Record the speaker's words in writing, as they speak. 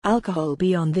Alcohol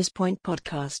Beyond This Point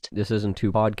podcast. This isn't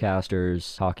two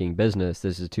podcasters talking business.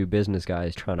 This is two business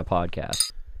guys trying to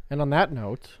podcast. And on that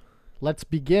note, let's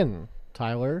begin,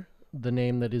 Tyler, the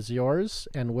name that is yours,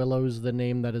 and Willow's the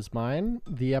name that is mine,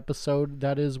 the episode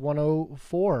that is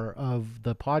 104 of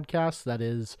the podcast that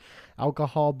is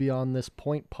Alcohol Beyond This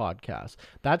Point podcast.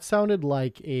 That sounded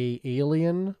like a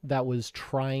alien that was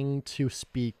trying to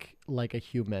speak like a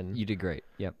human. You did great.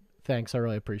 Yep. Thanks, I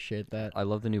really appreciate that. I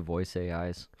love the new voice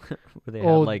AIs. Where they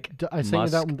Oh, have like I sang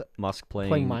Musk, that one, Musk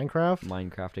playing Minecraft.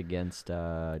 Minecraft against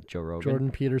Joe Rogan.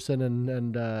 Jordan Peterson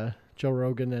and Joe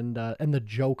Rogan and the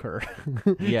Joker.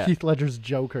 Yeah. Heath Ledger's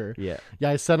Joker. Yeah. Yeah,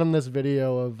 I sent him this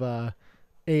video of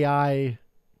AI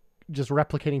just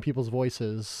replicating people's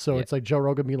voices. So Yeah. it's like Joe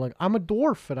Rogan being like, I'm a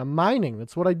dwarf and I'm mining.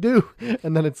 That's what I do.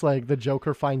 And then it's like the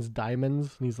Joker finds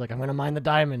diamonds and he's like, I'm going to mine the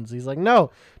diamonds. He's like,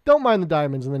 no, don't mine the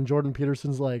diamonds. And then Jordan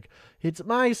Peterson's like, it's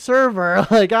my server.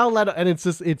 Like, I'll let it. And it's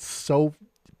just, it's so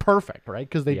perfect, right?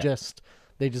 Because they just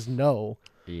know.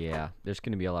 Yeah. There's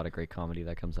going to be a lot of great comedy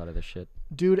that comes out of this shit.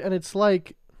 Dude, and it's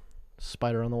like,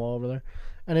 spider on the wall over there.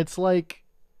 And it's like,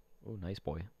 Oh, nice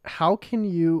boy. how can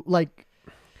you, like,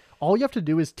 all you have to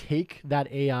do is take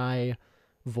that AI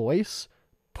voice,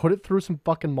 put it through some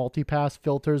fucking multipass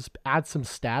filters, add some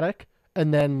static,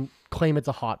 and then claim it's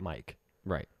a hot mic.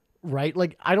 Right. Right?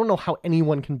 Like, I don't know how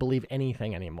anyone can believe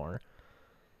anything anymore.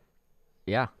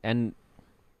 Yeah. And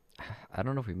I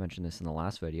don't know if we mentioned this in the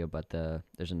last video, but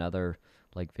there's another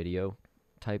like video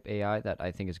type AI that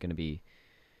I think is going to be.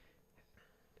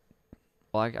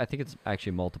 Well, I think it's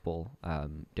actually multiple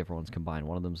different ones combined.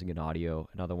 One of them is an audio.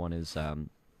 Another one is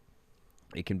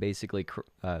it can basically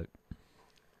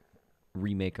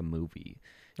remake a movie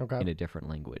Okay. in a different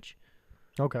language.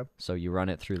 Okay. So you run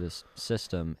it through this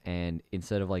system, and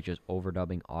instead of like just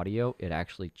overdubbing audio, it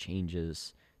actually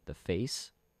changes the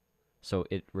face. So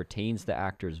it retains the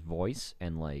actor's voice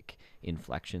and like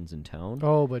inflections and tone.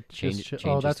 Oh, but Changes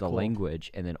that's the cool.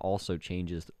 language, and then also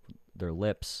changes their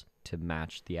lips to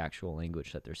match the actual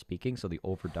language that they're speaking. So the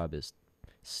overdub is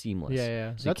seamless.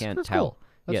 Yeah. So you can't that's tell. Cool.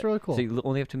 That's really cool. So you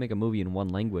only have to make a movie in one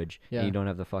language, Yeah. and you don't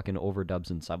have the fucking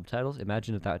overdubs and subtitles.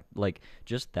 Imagine if that, like,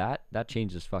 just that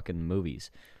changes fucking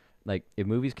movies. Like, if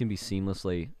movies can be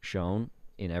seamlessly shown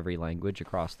in every language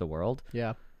across the world.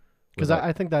 Yeah. Because without-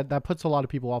 I think that puts a lot of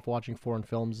people off watching foreign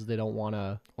films. They don't want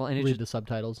to well, and it read just, the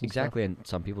subtitles and exactly, and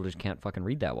some people just can't fucking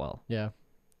read that well. stuff. Yeah.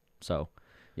 So,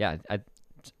 yeah,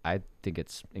 I think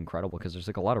it's incredible because there's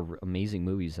like a lot of amazing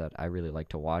movies that I really like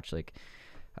to watch. Like,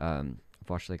 I've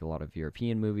watched like a lot of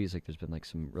European movies. Like, there's been like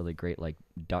some really great like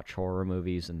Dutch horror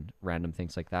movies and random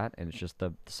things like that. And it's just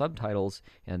the subtitles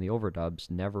and the overdubs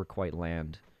never quite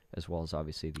land as well as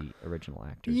obviously the original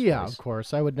actors. Yeah, voice. of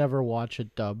course. I would never watch a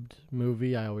dubbed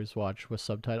movie. I always watch with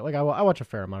subtitles. Like I watch a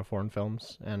fair amount of foreign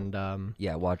films, and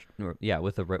Yeah, with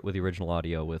the original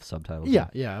audio with subtitles.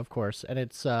 yeah, of course. And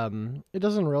it's it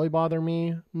doesn't really bother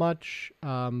me much,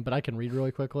 but I can read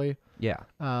really quickly. Yeah.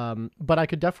 But I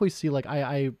could definitely see like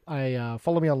I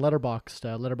follow me on Letterboxd,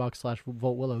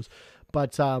 Letterboxd/VoteWillows,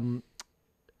 but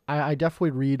I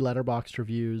definitely read Letterboxd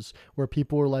reviews where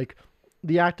people were like,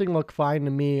 the acting looked fine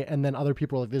to me, and then other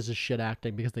people are like, this is shit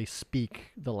acting because they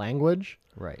speak the language.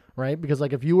 Right. Right? Because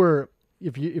like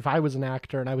if I was an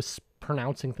actor and I was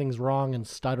pronouncing things wrong and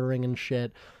stuttering and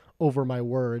shit over my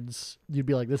words, you'd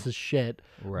be like, this is shit.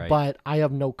 Right. But I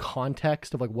have no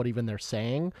context of like what even they're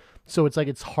saying. So it's like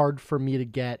it's hard for me to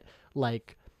get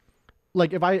like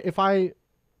if I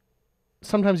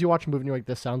sometimes you watch a movie and you're like,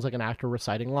 this sounds like an actor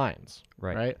reciting lines.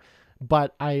 Right.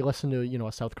 But I listen to,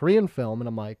 a South Korean film and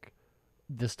I'm like,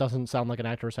 this doesn't sound like an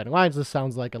actor reciting lines. This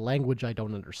sounds like a language I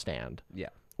don't understand. Yeah.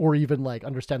 Or even like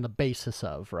understand the basis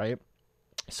of, right?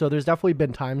 So there's definitely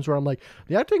been times where I'm like,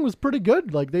 the acting was pretty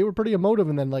good. Like they were pretty emotive.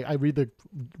 And then like I read the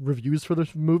reviews for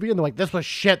this movie and they're like, this was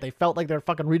shit. They felt like they're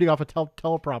fucking reading off a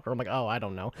teleprompter. I'm like, oh, I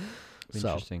don't know. So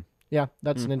Interesting. yeah,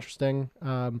 that's an interesting.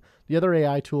 The other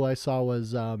AI tool I saw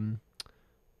was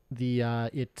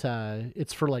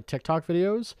it's for like TikTok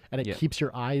videos and it Yeah. keeps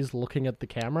your eyes looking at the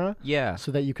camera Yeah.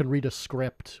 so that you can read a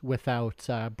script without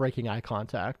breaking eye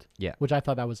contact. Yeah. Which I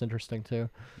thought that was interesting too.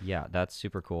 Yeah, that's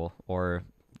super cool. Or,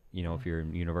 if you're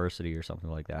in university or something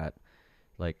like that,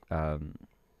 like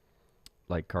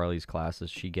Carly's classes,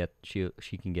 she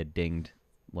can get dinged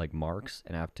like marks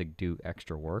and have to do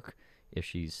extra work if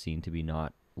she's seen to be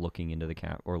not looking into the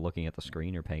or looking at the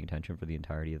screen or paying attention for the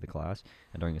entirety of the class.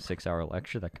 And during a 6-hour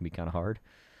lecture, that can be kind of hard.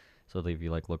 So if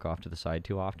you like look off to the side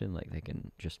too often, like they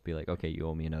can just be like, okay, you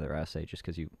owe me another essay just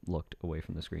because you looked away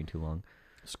from the screen too long.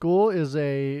 School is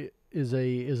a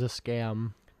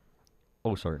scam.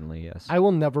 Oh, certainly, yes. I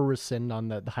will never rescind on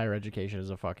that. The higher education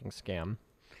is a fucking scam.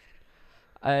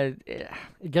 It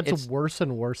gets It's- worse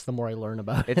and worse the more I learn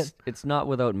about it. It's not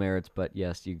without merits, but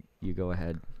yes, you go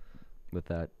ahead with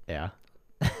that Yeah,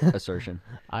 assertion.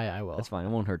 I will. That's fine. It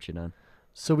won't hurt you none.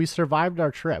 So we survived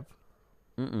our trip.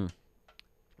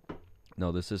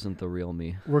 No, this isn't the real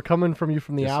me. We're coming from you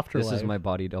from the afterlife. This is my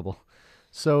body double.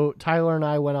 So Tyler and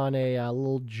I went on a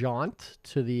little jaunt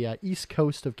to the east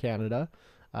coast of Canada.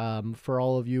 For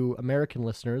all of you American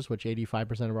listeners, which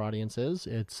 85% of our audience is,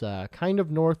 it's kind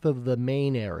of north of the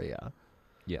Maine area.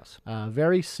 Yes.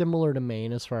 Very similar to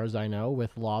Maine as far as I know,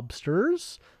 with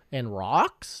lobsters and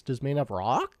rocks. Does Maine have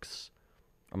rocks?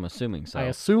 I'm assuming so. I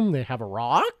assume they have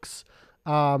rocks.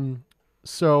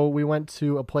 So we went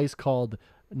to a place called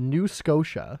New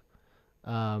Scotia.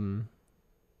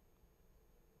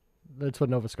 That's what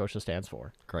Nova Scotia stands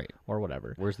for, Great. or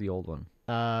whatever. Where's the old one?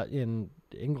 In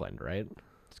England, right?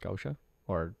 Scotia?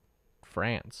 Or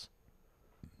France.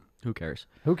 Who cares?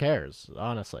 Who cares,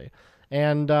 honestly?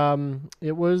 And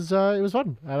it was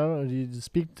fun. I don't know.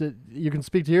 You can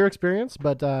speak to your experience,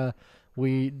 but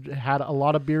we had a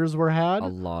lot of beers were had, A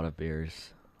lot of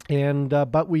beers. and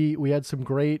but we had some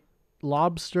great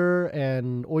lobster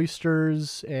and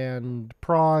oysters and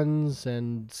prawns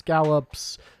and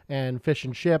scallops and fish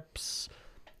and chips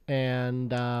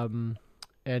and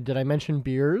did I mention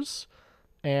beers?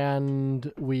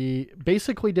 And we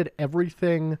basically did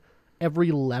everything,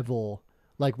 every level.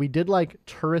 Like we did like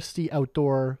touristy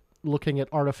outdoor looking at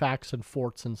artifacts and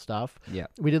forts and stuff. Yeah.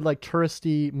 We did like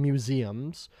touristy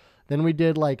museums. Then we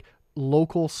did like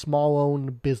local small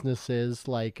owned businesses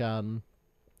like a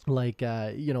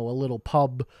little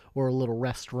pub or a little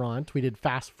restaurant. We did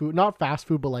fast food, not fast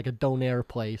food, but like a donair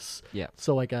place. Yeah.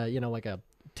 So like a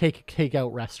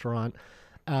takeout restaurant.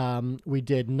 We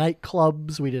did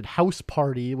nightclubs. We did house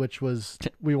party, which was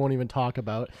we won't even talk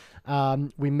about.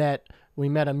 We met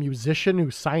a musician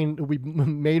who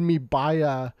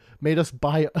made us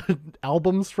buy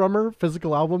albums from her,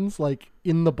 physical albums, like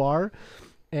in the bar.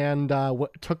 And I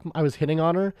was hitting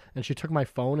on her, and she took my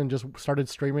phone and just started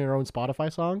streaming her own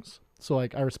Spotify songs. So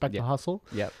like I respect the hustle.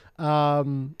 Yep.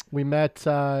 We met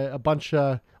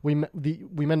we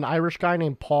met an Irish guy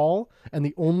named Paul, and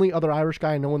the only other Irish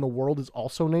guy I know in the world is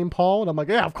also named Paul. And I'm like,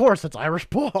 yeah, of course it's Irish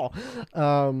Paul.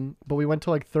 But we went to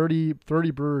like 30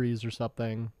 breweries or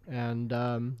something, and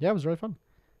it was really fun.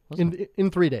 In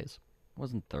 3 days.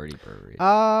 Wasn't 30 breweries.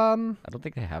 I don't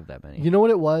think they have that many. You know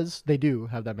what it was? They do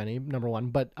have that many, number one.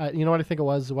 But you know what I think it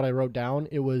was? What I wrote down?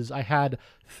 It was I had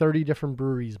 30 different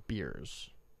breweries beers.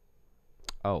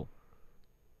 Oh.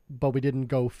 But we didn't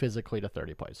go physically to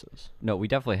 30 places. No, we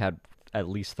definitely had at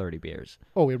least 30 beers.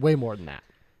 Oh, we had way more than that.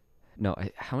 No,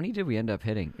 how many did we end up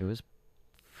hitting? It was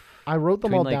I wrote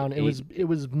them between all like down. 8 It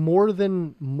was more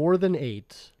than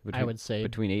 8, I would say.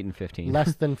 between 8 and 15.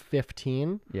 Less than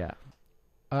 15. Yeah.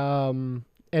 And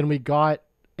we got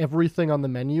everything on the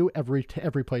menu every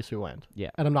place we went. Yeah.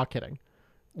 And I'm not kidding.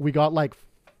 We got like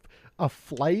a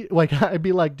flight. Like I'd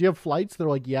be like, "Do you have flights?" They're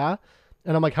like, "Yeah."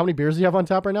 And I'm like, "How many beers do you have on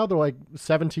tap right now?" They're like,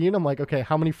 17. I'm like, "Okay,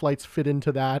 how many flights fit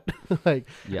into that?" Like,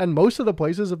 Yeah. and most of the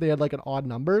places, if they had like an odd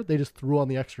number, they just threw on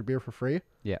the extra beer for free.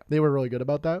 Yeah. They were really good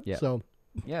about that. Yeah. So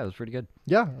Yeah, it was pretty good.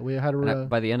 yeah, we had And a.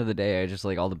 by the end of the day, I just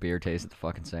like all the beer tasted the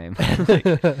fucking same. Like,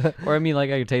 or I mean,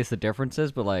 like I could taste the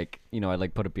differences, but like I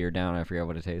like put a beer down, and I forget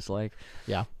what it tastes like.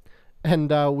 Yeah.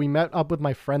 And we met up with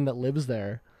my friend that lives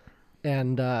there,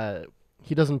 and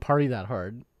he doesn't party that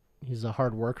hard. He's a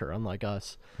hard worker, unlike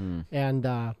us.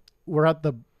 And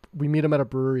we meet him at a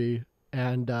brewery,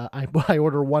 and I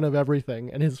order one of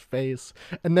everything and his face.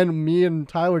 And then me and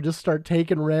Tyler just start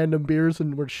taking random beers,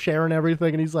 and we're sharing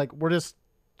everything. And he's like, "We're just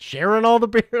sharing all the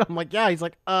beer?" I'm like, "Yeah." He's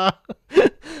like,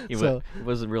 He So-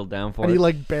 wasn't real down for And it. he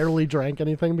like barely drank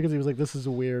anything because he was like, "This is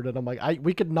weird." And I'm like,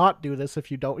 "We could not do this if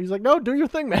you don't." He's like, "No, do your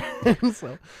thing, man."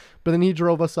 So, but then he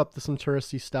drove us up to some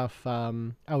touristy stuff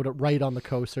right on the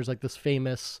coast. There's like this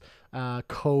famous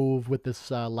cove with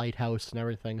this lighthouse and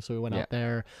everything. So we went Yeah. out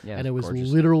there, Yeah, and it was gorgeous.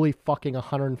 literally fucking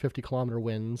 150-kilometer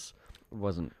winds. It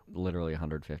wasn't literally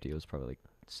 150. It was probably like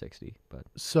 60, but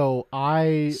So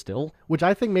still. which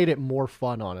I think made it more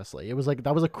fun. Honestly, it was like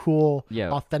that was a cool,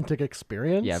 Yeah. authentic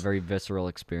experience. Yeah, very visceral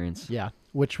experience. Yeah,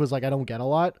 which was like I don't get a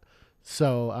lot.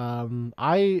 So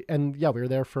we were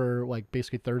there for like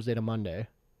basically Thursday to Monday,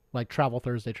 like travel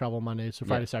Thursday, travel Monday. So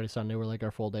Friday, Yeah. Saturday, Sunday were like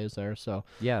our full days there. So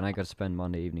Yeah, and I got to spend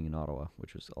Monday evening in Ottawa,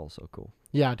 which was also cool.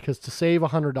 yeah, because to save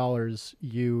 $100,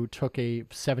 you took a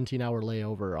 17-hour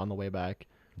layover on the way back.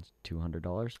 It's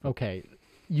 $200. Okay,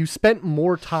 you spent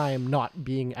more time not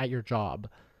being at your job.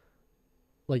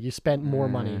 Like you spent more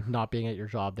money not being at your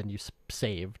job than you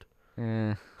saved.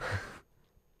 Eh.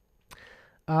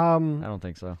 I don't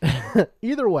think so.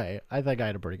 Either way, I think I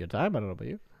had a pretty good time. I don't know about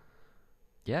you.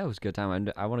 Yeah, it was a good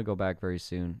time. I want to go back very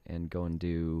soon and go and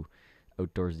do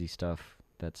outdoorsy stuff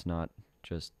that's not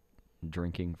just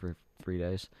drinking for 3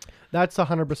 days. That's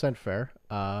 100% fair.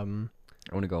 I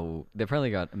want to go. They've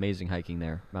probably got amazing hiking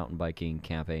there, mountain biking,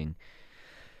 camping.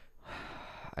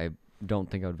 I don't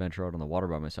think I would venture out on the water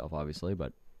by myself, obviously,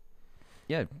 but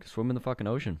yeah, swim in the fucking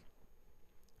ocean.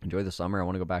 Enjoy the summer. I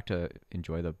want to go back to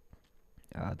enjoy the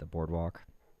boardwalk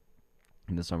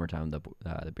in the summertime.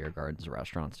 The beer gardens,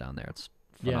 restaurants down there. It's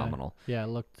phenomenal. Yeah, it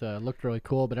looked really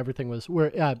cool. But everything was.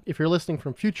 If you're listening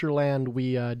from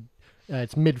Futureland,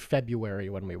 it's mid-February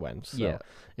when we went. So Yeah.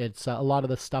 it's a lot of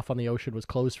the stuff on the ocean was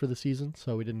closed for the season,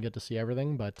 so we didn't get to see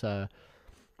everything. But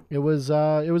it was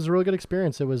a really good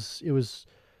experience.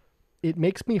 It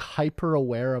makes me hyper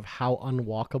aware of how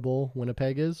unwalkable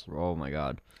Winnipeg is. Oh my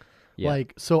god. Yeah.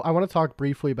 Like, so I want to talk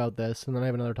briefly about this, and then I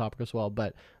have another topic as well.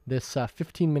 But this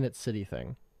 15-minute city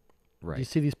thing. Right. Do you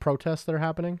see these protests that are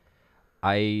happening?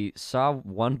 I saw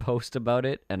one post about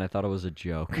it, and I thought it was a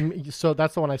joke. So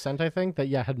that's the one I sent, I think, that,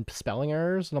 had spelling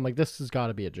errors. And I'm like, this has got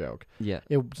to be a joke. Yeah.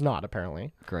 It's not,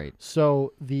 apparently. Great.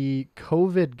 So the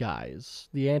COVID guys,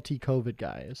 the anti-COVID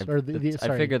guys,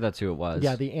 I figured that's who it was.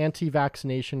 Yeah, the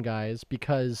anti-vaccination guys,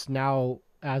 because now,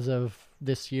 as of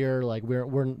this year, like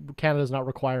we're Canada's not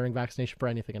requiring vaccination for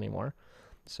anything anymore.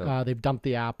 So They've dumped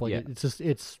the app. Like Yeah. it's just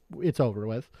it's over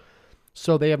with.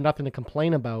 So they have nothing to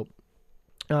complain about.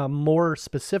 More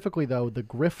specifically, though, the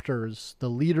grifters, the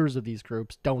leaders of these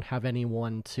groups, don't have any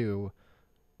reason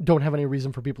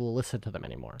for people to listen to them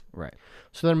anymore. right.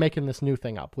 So they're making this new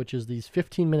thing up, which is these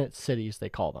 15-minute cities, they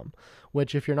call them,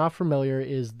 which, if you're not familiar,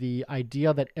 is the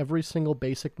idea that every single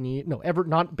every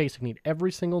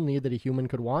single need that a human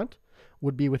could want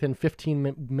would be within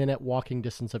 15-minute walking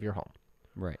distance of your home.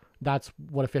 Right. That's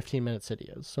what a 15-minute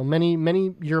city is. So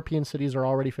many European cities are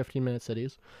already 15-minute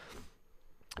cities.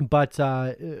 But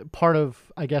part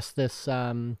of, I guess, this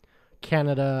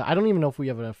Canada, I don't even know if we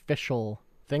have an official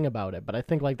thing about it, but I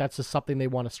think like that's just something they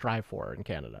want to strive for in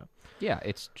Canada. Yeah,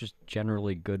 it's just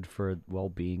generally good for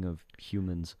well-being of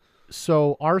humans.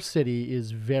 So our city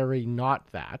is very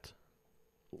not that.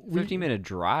 15-minute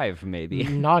drive, maybe.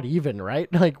 Not even,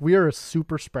 right? Like, we are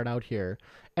super spread out here.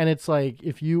 And it's like,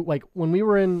 if you, like, when we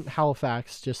were in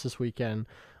Halifax just this weekend,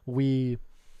 we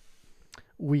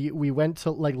went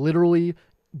to, like, literally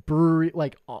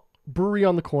brewery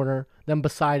on the corner. Then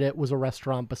beside it was a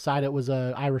restaurant. Beside it was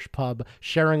a Irish pub,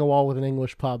 sharing a wall with an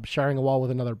English pub, sharing a wall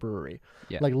with another brewery.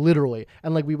 Yeah. Like, literally.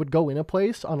 And, like, we would go in a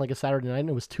place on, like, a Saturday night and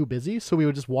it was too busy. So we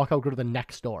would just walk out, go to the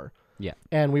next door. Yeah.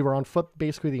 And we were on foot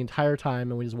basically the entire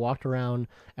time, and we just walked around,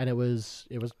 and it was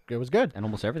good. And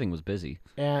almost everything was busy.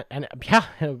 And yeah,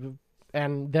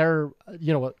 and they're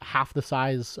half the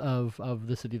size of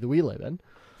the city that we live in.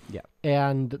 Yeah.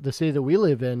 And the city that we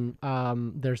live in,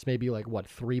 there's maybe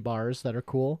 3 bars that are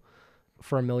cool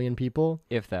for 1 million people,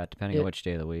 If that, depending on which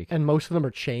day of the week. and most of them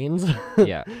are chains.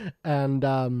 Yeah. And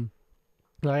I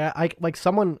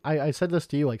said this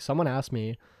to you, like, someone asked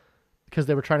me, because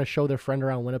they were trying to show their friend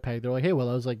around Winnipeg. They're like, "Hey, well,"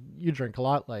 I was like, "You drink a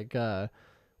lot. Like,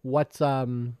 what's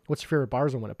your favorite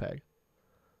bars in Winnipeg?"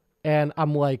 And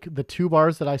I'm like, the 2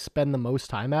 bars that I spend the most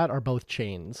time at are both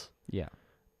chains. Yeah.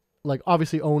 Like,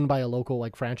 obviously owned by a local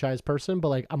franchise person,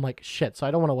 but I'm like, shit. So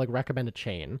I don't want to recommend a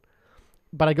chain,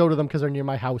 but I go to them because they're near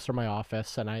my house or my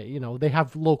office, and they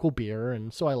have local beer,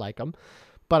 and so I like them.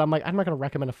 But I'm like, I'm not going to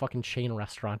recommend a fucking chain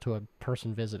restaurant to a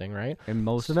person visiting, right? And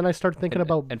So then I start thinking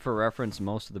about... And for reference,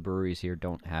 most of the breweries here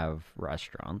don't have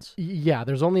restaurants. Yeah,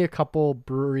 there's only a couple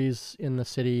breweries in the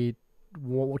city,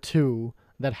 2,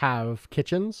 that have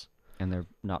kitchens, And they're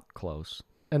not close.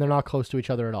 and they're not close to each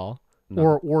other at all,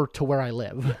 No. or to where I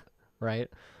live, right?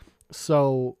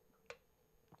 So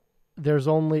there's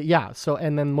only,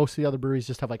 and then most of the other breweries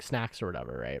just have snacks or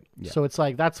whatever, right? Yeah. So it's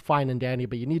that's fine and dandy,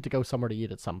 but you need to go somewhere to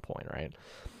eat at some point, right?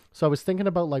 So I was thinking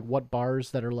about what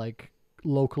bars that are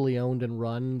locally owned and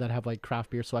run that have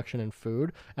craft beer selection and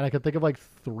food, and I could think of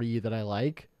 3 that I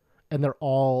like, and they're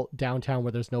all downtown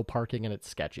where there's no parking and it's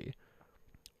sketchy,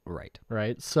 Right.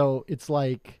 right? So it's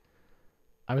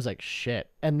I was like, shit.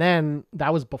 And then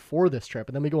that was before this trip,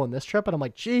 and then we go on this trip, and I'm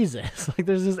like, Jesus,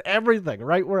 there's just everything,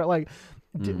 right? Where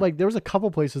there was a couple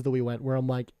places that we went where I'm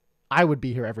like, I would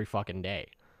be here every fucking day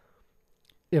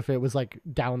if it was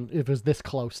if it was this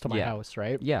close to my house,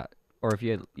 right? Yeah. Or if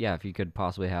you could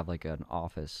possibly have an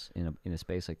office in a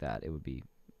space like that, it would be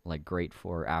great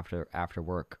for after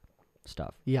work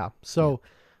stuff. Yeah. So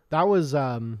that was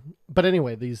but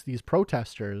anyway, these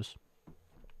protesters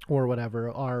or whatever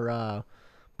are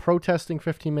protesting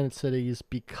 15-minute cities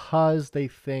because they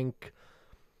think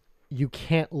you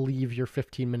can't leave your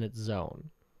 15-minute zone.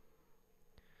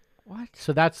 What?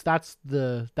 So that's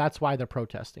why they're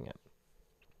protesting it,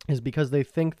 is because they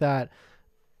think that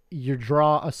you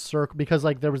draw a circle, because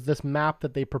like there was this map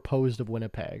that they proposed of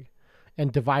Winnipeg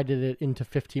and divided it into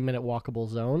 15-minute walkable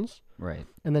zones. Right.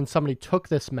 And then somebody took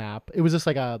this map. It was just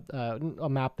like a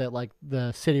map that like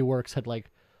the City Works had like,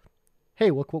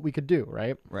 hey, look what we could do,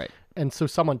 right? Right. And so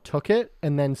someone took it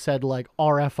and then said like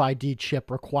RFID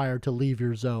chip required to leave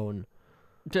your zone.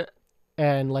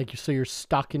 And like so you're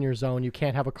stuck in your zone, you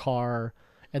can't have a car,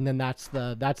 and then that's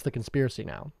the conspiracy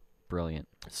now. Brilliant.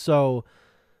 So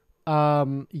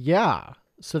yeah.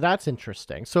 So that's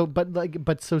interesting. So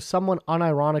so someone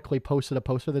unironically posted a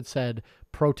poster that said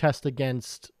protest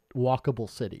against walkable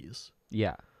cities.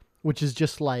 Yeah. Which is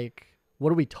just like,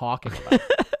 what are we talking about?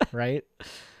 Right?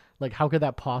 Like, how could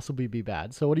that possibly be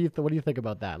bad? So what do you think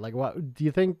about that? Like, what do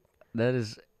you think? That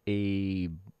is a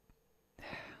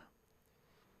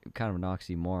kind of an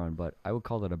oxymoron, but I would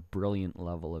call that a brilliant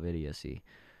level of idiocy.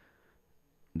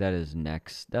 That is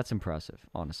next. That's impressive,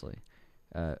 honestly.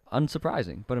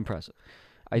 Unsurprising, but impressive.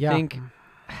 I think,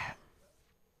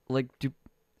 like,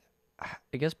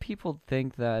 I guess people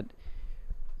think that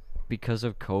because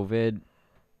of COVID,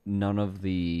 none of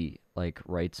the like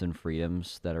rights and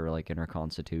freedoms that are like in our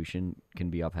Constitution can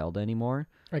be upheld anymore.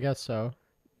 I guess so.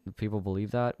 People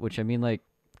believe that, which I mean, like,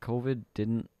 COVID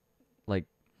didn't, like,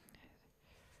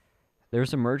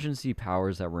 there's emergency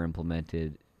powers that were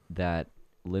implemented that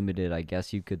limited, I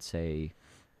guess you could say,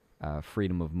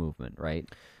 freedom of movement, right?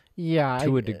 Yeah.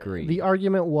 To a degree. The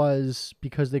argument was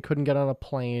because they couldn't get on a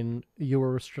plane, you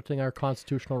were restricting our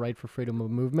constitutional right for freedom of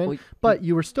movement, Well, but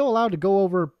you were still allowed to go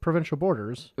over provincial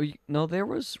borders. No, there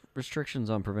was restrictions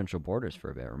on provincial borders for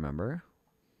a bit, remember?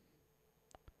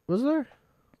 Was there?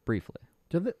 Briefly.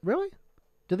 Did they really?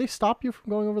 Did they stop you from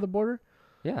going over the border?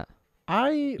 Yeah.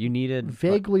 I You needed...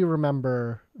 vaguely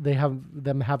remember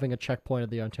them having a checkpoint at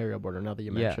the Ontario border, now that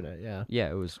you mention it. Yeah. Yeah,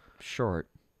 it was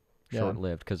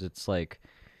short-lived, because it's like...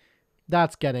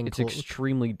 That's getting It's close.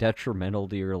 extremely detrimental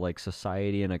to your like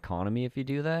society and economy if you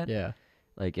do that. Yeah.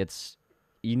 Like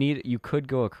you could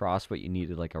go across, but you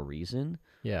needed like a reason.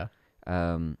 Yeah.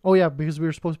 Oh yeah, because we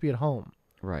were supposed to be at home.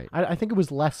 Right. I think it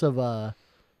was less of a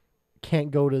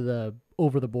can't go to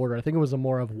over the border. I think it was a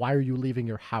more of why are you leaving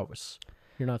your house?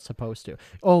 You're not supposed to.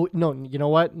 Oh no, you know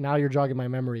what? Now you're jogging my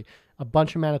memory. A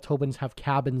bunch of Manitobans have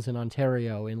cabins in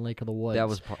Ontario in Lake of the Woods. That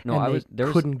was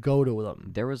couldn't go to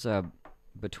them. There was a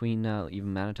between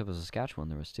even Manitoba and Saskatchewan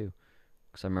there was too.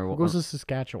 Because I remember what goes to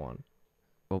Saskatchewan.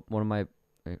 Well, one of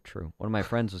my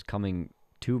friends was coming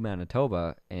to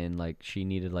Manitoba, and like she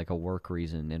needed like a work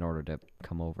reason in order to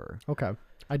come over. Okay,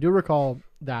 I do recall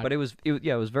that. But it was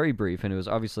very brief, and it was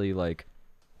obviously like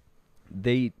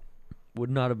they would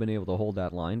not have been able to hold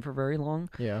that line for very long.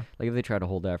 Yeah. Like if they tried to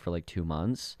hold that for like 2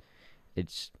 months,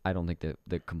 I don't think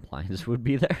the compliance would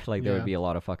be there. Like there would be a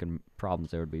lot of fucking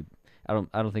problems. There would be. I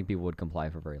don't think people would comply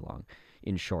for very long.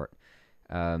 In short,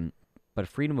 but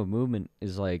freedom of movement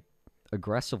is like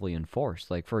aggressively enforced.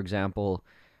 Like for example,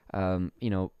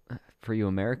 for you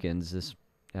Americans, this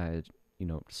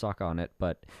suck on it.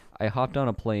 But I hopped on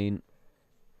a plane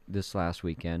this last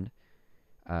weekend,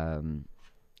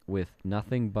 with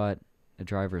nothing but a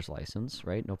driver's license,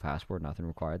 right? No passport, nothing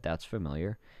required. That's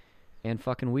familiar, and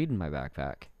fucking weed in my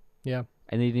backpack. Yeah.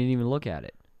 And they didn't even look at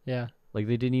it. Yeah. Like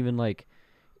they didn't even like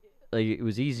it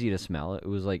was easy to smell. It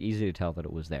was like easy to tell that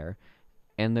it was there,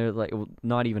 and they're like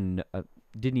not even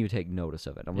didn't even take notice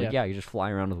of it. I'm like, yeah, you just fly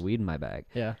around with weed in my bag.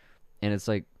 Yeah, and it's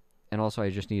like, and also I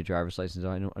just need a driver's license.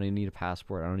 I don't need a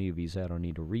passport. I don't need a visa. I don't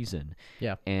need a reason.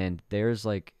 Yeah, and there's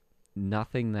like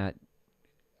nothing that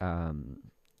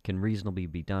can reasonably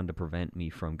be done to prevent me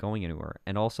from going anywhere.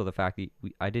 And also the fact that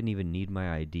I didn't even need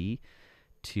my ID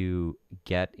to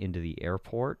get into the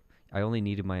airport. I only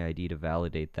needed my ID to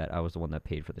validate that I was the one that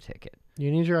paid for the ticket. You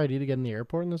need your ID to get in the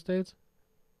airport in the States?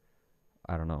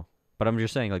 I don't know. But I'm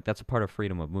just saying, like, that's a part of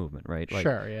freedom of movement, right? Like,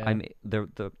 sure, yeah.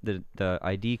 The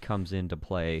ID comes into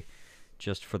play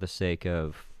just for the sake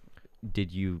of,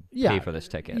 did you pay for this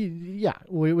ticket? Yeah,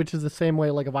 which is the same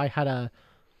way, like, if I had a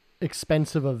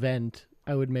expensive event,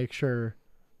 I would make sure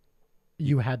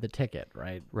you had the ticket,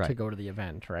 right? To go to the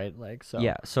event, right? Like, so.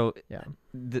 Yeah, so yeah.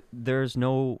 There's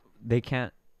no, they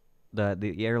can't,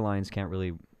 the airlines can't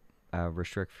really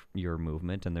restrict your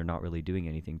movement, and they're not really doing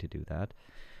anything to do that.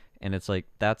 And it's like,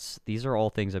 these are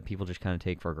all things that people just kind of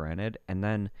take for granted. And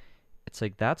then it's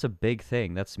like, that's a big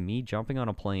thing. That's me jumping on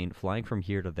a plane, flying from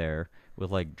here to there with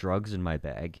like drugs in my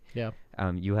bag. Yeah.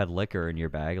 You had liquor in your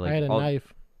bag. Like I had a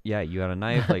knife. Yeah, you had a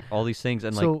knife, like all these things.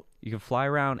 And like, you can fly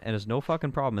around and it's no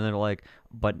fucking problem. And they're like,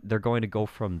 but they're going to go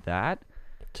from that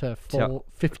to full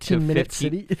to 15-minute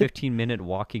city. 15-minute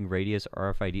walking radius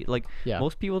RFID. Like, Yeah.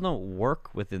 most people don't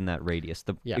work within that radius.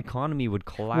 The Yeah. economy would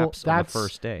collapse on the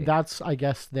first day. That's, I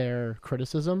guess, their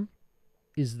criticism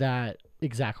is that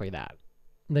exactly that.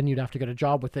 Then you'd have to get a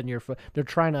job within your they're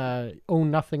trying to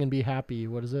own nothing and be happy.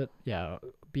 What is it? Yeah.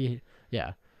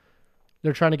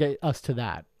 They're trying to get us to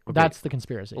that. Okay. That's the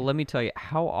conspiracy. Well, let me tell you,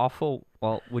 how awful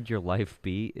would your life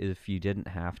be if you didn't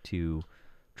have to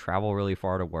travel really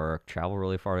far to work, travel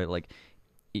really far to, like,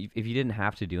 if you didn't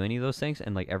have to do any of those things,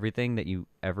 and like everything that you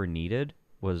ever needed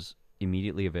was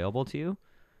immediately available to you?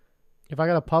 If I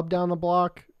got a pub down the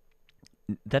block,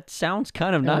 That sounds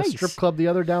kind of and nice. a strip club the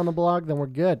other down the block, then we're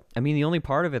good. I mean, the only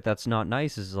part of it that's not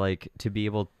nice is like to be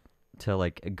able to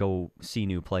like go see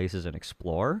new places and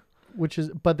explore. Which is,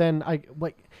 but then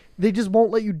they just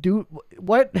won't let you do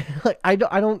what? Like I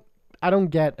don't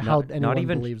get how anyone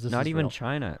believes this. Not is even real.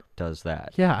 China does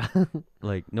that. Yeah.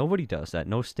 Like, nobody does that.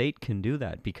 No state can do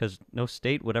that because no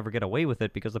state would ever get away with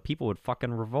it because the people would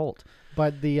fucking revolt.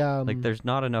 But the Like, there's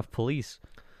not enough police.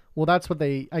 well, that's what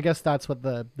I guess that's what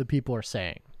the people are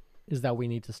saying, is that we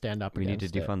need to stand up. We need to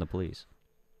against it. defund the police.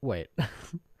 Wait.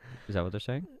 Is that what they're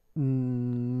saying?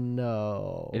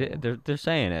 No. They're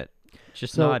saying it,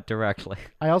 just So- not directly.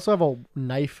 I also have a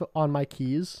knife on my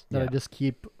keys that I Yeah. just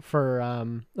keep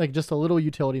for like just a little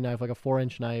utility knife, like a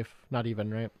 4-inch knife. Not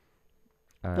even, right?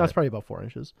 That's probably about 4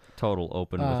 inches. Total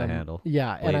open with a handle.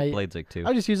 Yeah, and Blades like 2.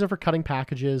 I just use it for cutting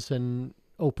packages and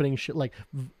opening shit. Like,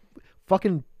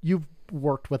 fucking, you've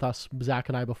worked with us, Zach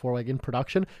and I, before, like in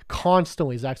production,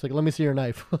 constantly. Zach's like, "Let me see your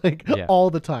knife," like Yeah. all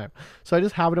the time. So I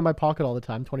just have it in my pocket all the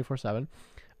time, 24/7.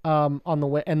 On the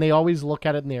way, and they always look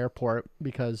at it in the airport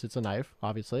because it's a knife,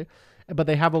 obviously. But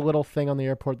they have a little thing on the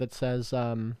airport that says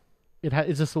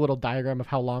it's just a little diagram of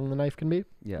how long the knife can be,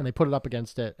 Yeah. and they put it up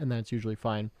against it, and then it's usually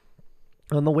fine.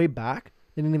 On the way back,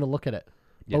 they didn't even look at it.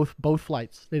 Yeah. Both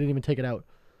flights, they didn't even take it out.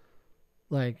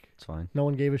 Like, It's fine. no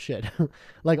one gave a shit.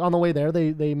 Like, on the way there,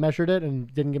 they measured it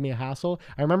and didn't give me a hassle.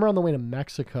 I remember on the way to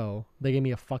Mexico, they gave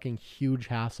me a fucking huge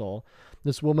hassle.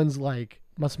 This woman's like,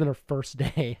 must have been her first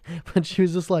day, but she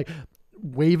was just like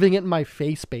waving it in my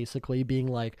face, basically being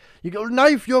like, "You got a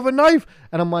knife, you have a knife."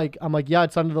 And I'm like, "Yeah,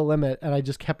 it's under the limit." And I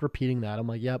just kept repeating that. I'm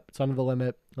like, "Yep, it's under the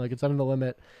limit. Like, it's under the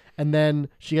limit." And then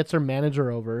she gets her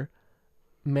manager over.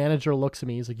 Manager looks at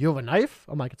me. He's like, "You have a knife?"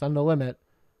 I'm like, "It's under the limit."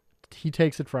 He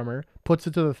takes it from her, puts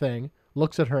it to the thing,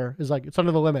 looks at her, is like, "It's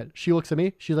under the limit." She looks at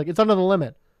me. She's like, "It's under the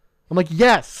limit." I'm like,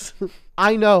 "Yes,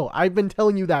 I know. I've been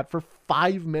telling you that for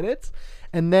 5 minutes."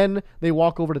 And then they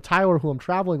walk over to Tyler, who I'm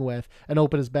traveling with, and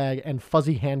open his bag, and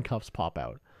fuzzy handcuffs pop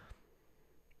out,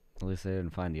 At least they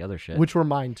didn't find the other shit. which were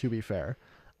mine, to be fair.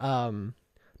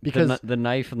 Because the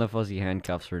knife and the fuzzy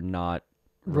handcuffs are not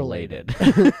related.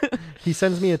 he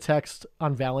sends me a text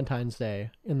on Valentine's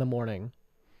Day in the morning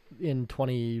in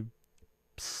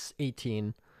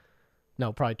 2018.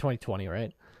 No, probably 2020,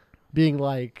 right? Being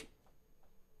like,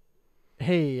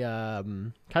 "Hey,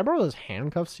 can I borrow those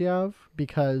handcuffs you have?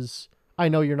 Because I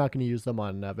know you're not going to use them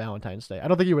on Valentine's Day." I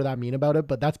don't think you were that mean about it,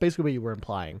 but that's basically what you were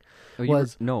implying. Oh, you were-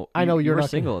 was- no, I know you you're were not gonna-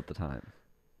 single at the time.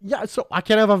 Yeah, so I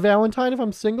can't have a Valentine if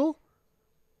I'm single?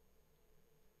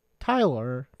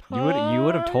 Tyler. You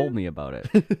would have told me about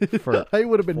it, for I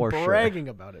would have been for sure. bragging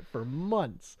about it for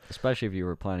months. especially if you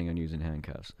were planning on using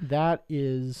handcuffs. That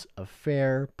is a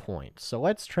fair point. So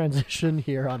let's transition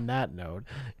here on that note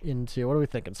into, what are we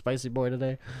thinking? Spicy boy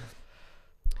today?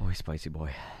 Oh, spicy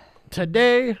boy.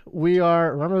 Today we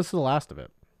are, remember this is the last of it.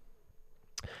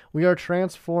 We are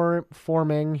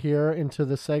transforming here into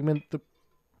the segment that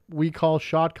we call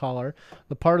Shot Caller,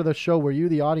 the part of the show where you,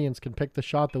 the audience, can pick the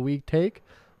shot that we take.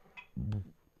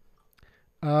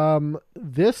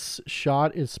 This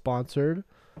shot is sponsored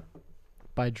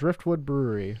by Driftwood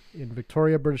Brewery in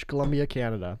Victoria, British Columbia,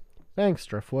 Canada. Thanks,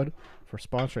 Driftwood, for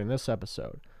sponsoring this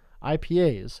episode.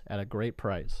 IPAs at a great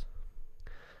price.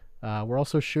 We're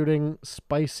also shooting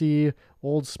spicy,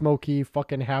 old smoky,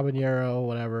 fucking habanero,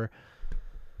 whatever.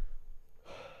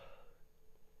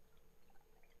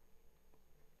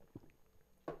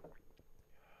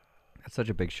 That's such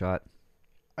a big shot.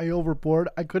 I overboard.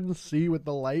 I couldn't see with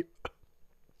the light.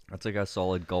 That's like a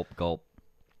solid gulp.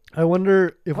 I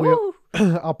wonder if we...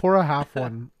 I'll pour a half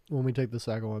one when we take the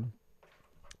second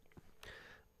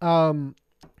one.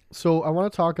 So I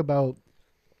want to talk about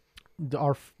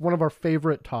one of our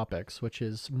favorite topics, which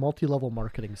is multi-level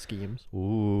marketing schemes.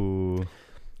 Ooh.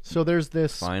 So there's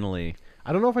this... Finally.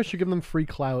 I don't know if I should give them free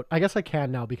clout. I guess I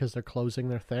can now because they're closing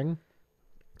their thing.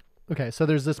 Okay, so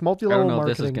there's this I multi-level don't know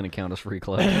marketing... if this is going to count as free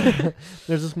club.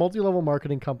 There's this multi-level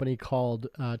marketing company called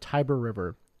Tiber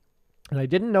River. And I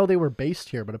didn't know they were based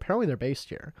here, but apparently they're based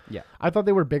here. Yeah. I thought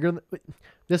they were bigger.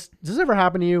 Does this ever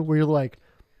happen to you where you're like,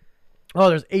 oh,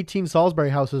 there's 18 Salisbury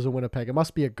houses in Winnipeg. It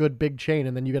must be a good big chain.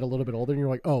 And then you get a little bit older and you're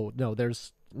like, oh, no,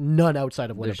 there's none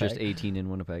outside of Winnipeg. There's just 18 in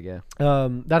Winnipeg, yeah.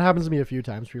 That happens to me a few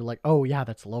times where you're like, oh, yeah,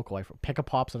 that's local. Pick a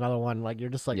Pop's another one. Like, you're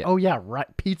just like, Yeah. oh, yeah, right.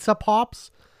 Pizza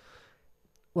Pops?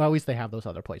 Well, at least they have those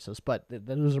other places, but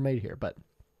those are made here. But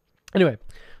anyway,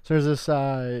 so there's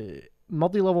this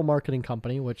multi-level marketing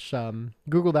company, which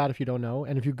Google that if you don't know.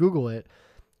 And if you Google it,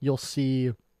 you'll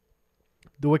see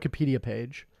the Wikipedia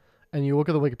page. And you look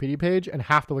at the Wikipedia page, and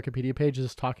half the Wikipedia page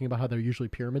is talking about how they're usually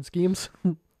pyramid schemes.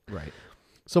 Right.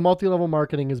 So multi-level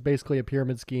marketing is basically a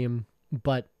pyramid scheme,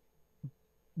 but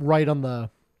right on the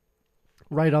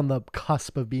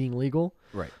cusp of being legal.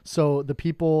 Right. So the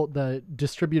people, the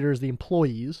distributors, the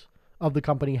employees of the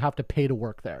company have to pay to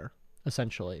work there,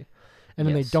 essentially. And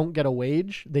then Yes. they don't get a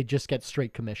wage, they just get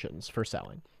straight commissions for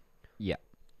selling. Yeah.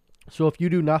 So if you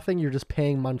do nothing, you're just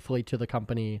paying monthly to the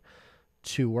company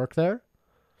to work there.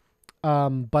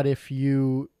 But if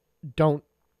you don't,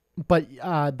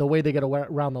 the way they get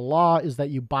around the law is that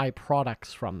you buy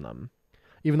products from them.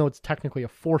 Even though it's technically a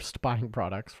forced buying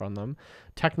products from them,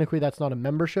 technically that's not a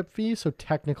membership fee, so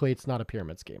technically it's not a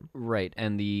pyramid scheme. Right.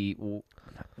 And the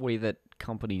way that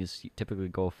companies typically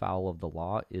go foul of the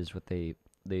law is what they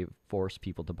force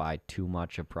people to buy too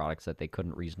much of products that they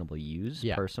couldn't reasonably use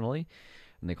personally,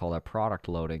 and they call that product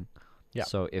loading. Yeah.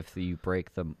 So if you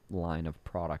break the line of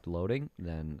product loading,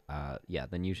 then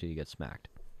then usually you get smacked.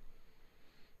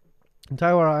 And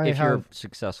Tyler, If you're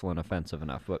successful and offensive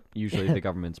enough, but usually the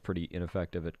government's pretty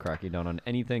ineffective at cracking down on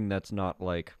anything that's not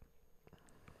like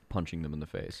punching them in the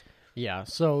face. Yeah,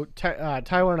 so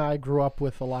Tyler and I grew up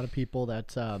with a lot of people that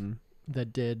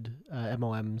did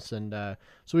MOMs, and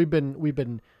so we've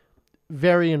been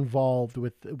very involved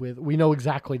with we know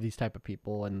exactly these type of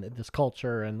people and this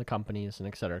culture and the companies and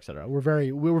et cetera, et cetera.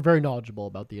 We were very knowledgeable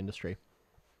about the industry,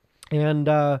 and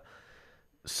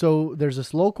so there's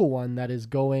this local one that is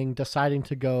deciding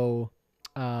to go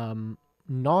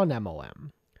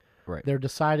non-MOM. Right.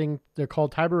 They're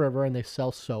called Tiber River, and they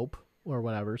sell soap or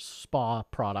whatever, spa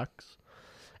products,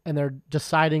 and they're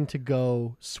deciding to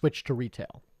go switch to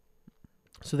retail.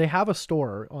 So they have a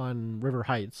store in River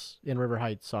Heights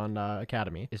on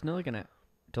Academy. Isn't it like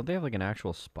don't they have like an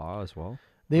actual spa as well?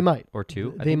 They might. Or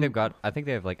two? I They- think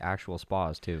they have like actual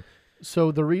spas too.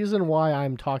 So the reason why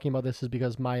I'm talking about this is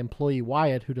because my employee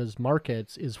Wyatt, who does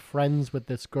markets, is friends with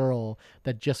this girl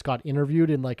that just got interviewed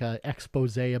in like a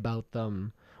expose about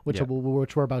them, which Yeah.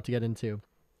 we're about to get into.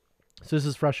 So this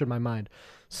is fresh in my mind.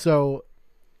 So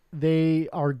they're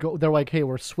like, hey,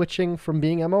 we're switching from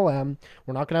being MOM.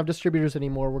 We're not gonna have distributors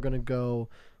anymore. We're gonna go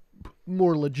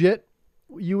more legit,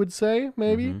 you would say,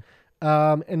 maybe.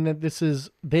 Mhm. And that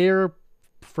they're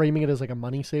framing it as like a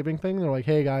money saving thing. They're like,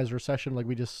 hey guys, recession, like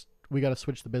we got to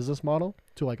switch the business model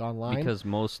to like online. Because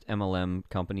most MLM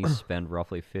companies spend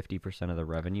roughly 50% of the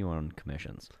revenue on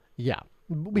commissions. Yeah,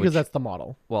 because Which- that's the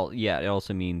model. Well, yeah, it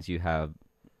also means you have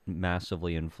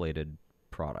massively inflated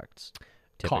products.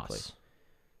 Typically. Costs.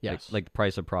 Yes. Like the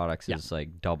price of products Yeah. is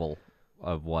like double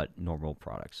of what normal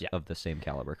products Yeah. of the same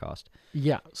caliber cost.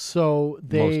 Yeah. So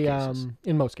they cases.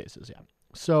 in most cases, yeah.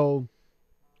 So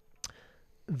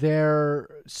they're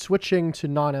switching to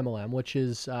non-MLM, which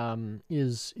is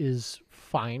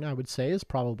fine, I would say, is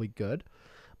probably good.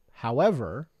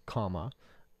 However,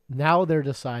 now they're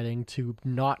deciding to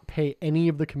not pay any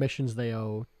of the commissions they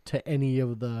owe to any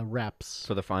of the reps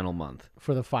For the final month.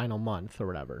 for the final month or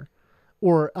whatever.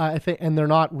 Or I think, and they're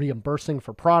not reimbursing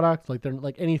for product, like they're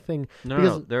like anything. No,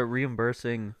 because they're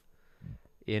reimbursing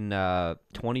in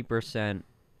 20%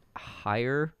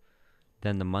 higher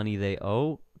than the money they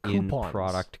owe in Coupons.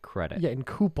 product credit. Yeah, in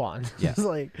coupons. Yeah. It's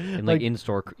like, And like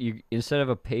in-store, instead of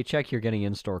a paycheck, you're getting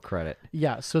in-store credit,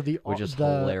 yeah. So which is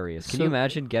hilarious. Can you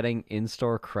imagine getting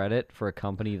in-store credit for a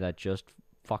company that just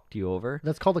fucked you over?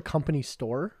 That's called a company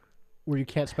store, where you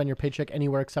can't spend your paycheck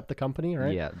anywhere except the company,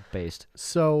 right? Yeah, based.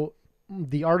 So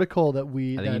the article that I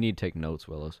think you need to take notes,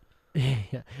 Willows.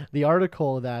 yeah, the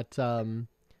article that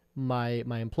my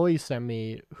employee sent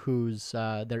me, who's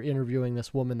they're interviewing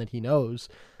this woman that he knows.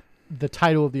 The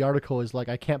title of the article is like,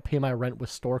 I can't pay my rent with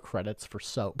store credits for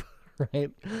soap,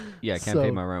 right? Yeah, I can't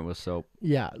pay my rent with soap.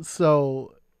 Yeah,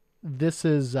 so this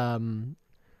is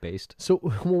Based. so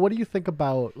what do you think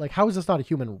about, like, how is this not a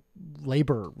human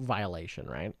labor violation,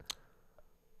 right?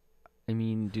 I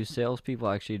mean, do salespeople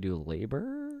actually do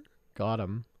labor? Got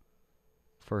him.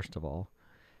 First of all.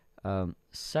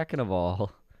 Second of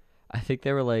all, I think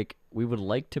they were like, we would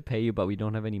like to pay you, but we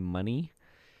don't have any money.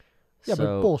 Yeah,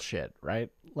 So- but bullshit, right?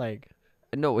 Like,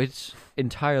 No, it's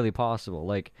entirely possible.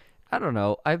 Like, I don't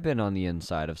know. I've been on the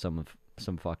inside of some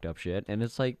fucked up shit, and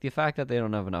it's like the fact that they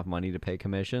don't have enough money to pay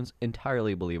commissions,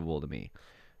 entirely believable to me.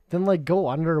 Then like go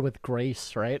under with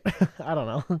grace, right? I don't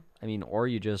know. I mean, or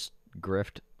you just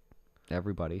grift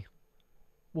everybody.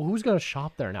 Well, who's gonna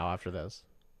shop there now after this?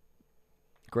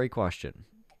 Great question.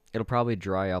 It'll probably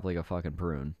dry up like a fucking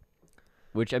prune.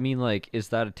 Which, I mean, like, is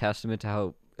that a testament to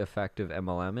how effective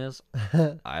MLM is?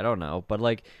 I don't know. But,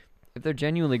 like, if they're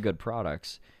genuinely good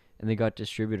products and they got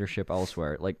distributorship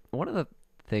elsewhere, like, one of the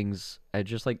things I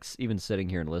just like even sitting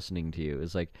here and listening to you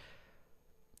is like,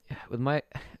 with my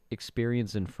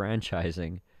experience in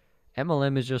franchising,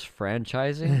 MLM is just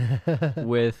franchising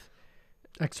with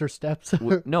extra steps.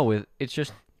 it's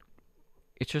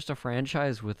just a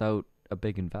franchise without a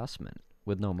big investment,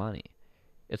 with no money.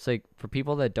 It's like for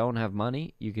people that don't have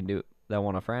money, that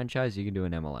want a franchise, you can do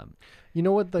an MLM. You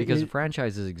know what? Because a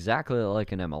franchise is exactly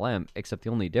like an MLM, except the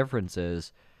only difference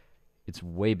is it's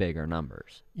way bigger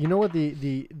numbers. You know what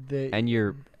and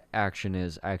your action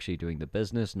is actually doing the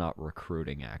business, not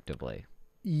recruiting actively.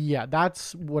 Yeah,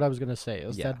 that's what I was gonna say.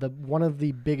 Is that one of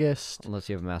the biggest? Unless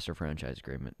you have a master franchise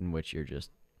agreement in which you're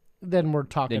just. Then we're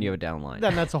talking. Then you have a downline.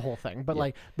 Then that's a whole thing. But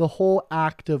like the whole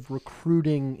act of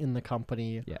recruiting in the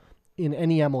company. Yeah. In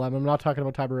any MLM, I'm not talking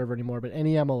about Tiber River anymore, but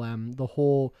any MLM, the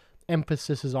whole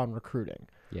emphasis is on recruiting.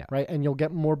 Yeah. Right. And you'll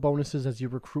get more bonuses as you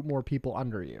recruit more people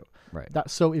under you. Right.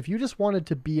 So if you just wanted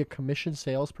to be a commission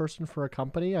salesperson for a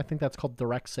company, I think that's called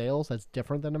direct sales. That's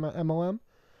different than MLM.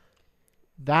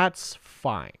 That's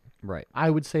fine. Right.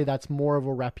 I would say that's more of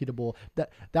a reputable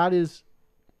that is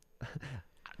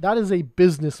a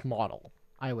business model,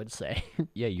 I would say.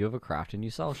 Yeah, you have a craft and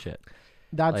you sell shit.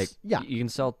 That's like, yeah. You can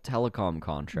sell telecom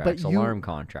contracts, alarm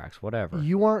contracts, whatever.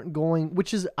 You aren't going,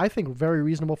 which is I think very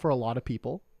reasonable for a lot of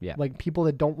people. Yeah. Like people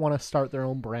that don't want to start their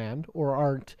own brand or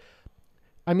aren't.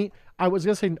 I mean, I was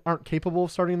gonna say aren't capable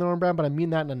of starting their own brand, but I mean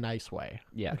that in a nice way.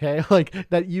 Yeah. Okay. Like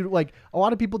that you like a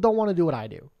lot of people don't want to do what I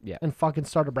do. Yeah. And fucking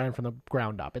start a brand from the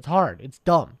ground up. It's hard. It's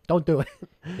dumb. Don't do it.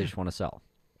 They just want to sell.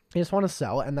 They just want to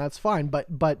sell, and that's fine.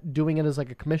 But doing it as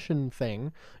like a commission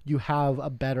thing, you have a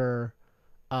better.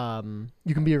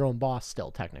 You can be your own boss still.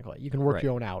 Technically, you can work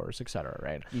your own hours, etc.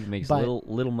 Right? You can make as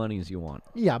little money as you want.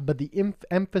 Yeah, but the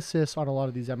emphasis on a lot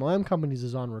of these MLM companies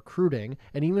is on recruiting,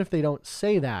 and even if they don't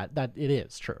say that it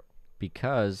is true.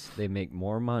 Because they make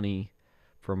more money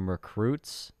from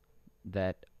recruits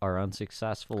that are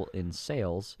unsuccessful in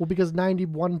sales. Well, because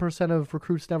 91% of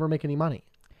recruits never make any money.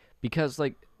 Because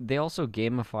like they also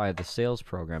gamify the sales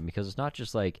program, because it's not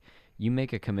just like you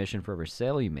make a commission for every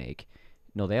sale you make.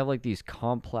 No, they have like these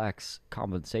complex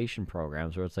compensation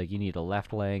programs where it's like you need a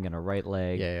left leg and a right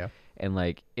leg. Yeah. And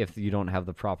like if you don't have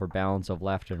the proper balance of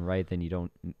left and right, then you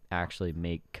don't actually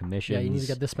make commissions. Yeah, you need to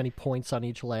get this many points on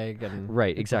each leg. And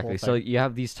right, exactly. So you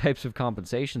have these types of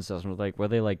compensation systems like where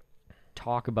they like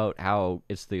talk about how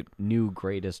it's the new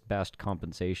greatest best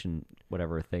compensation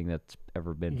whatever thing that's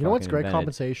ever been. You know what's great invented.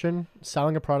 Compensation?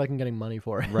 Selling a product and getting money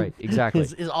for it. Right, exactly.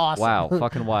 is awesome. Wow,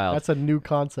 fucking wild. That's a new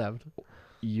concept.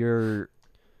 You're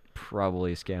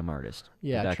probably a scam artist.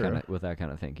 Yeah, with that kind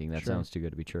of thinking. That sounds too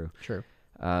good to be true. True.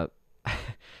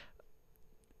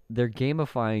 They're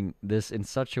gamifying this in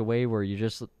such a way where you're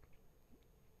just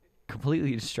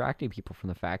completely distracting people from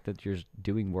the fact that you're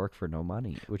doing work for no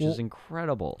money, which is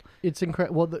incredible. It's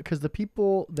incredible. Well, because the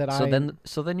people that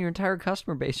so then your entire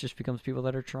customer base just becomes people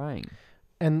that are trying.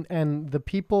 And the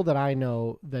people that I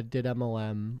know that did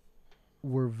MLM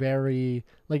were very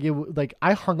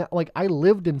I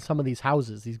lived in some of these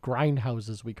houses, these grind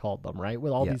houses we called them, right,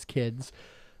 with all these kids,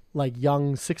 like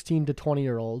young 16 to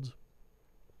 20-year-olds,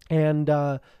 and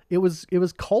it was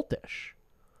cultish.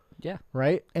 Yeah.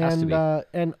 Right.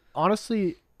 And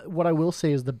honestly, what I will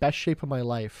say is the best shape of my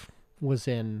life was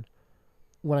when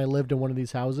I lived in one of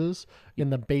these houses in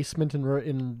the basement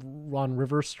on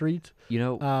River Street. You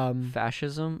know,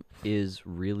 fascism is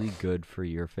really good for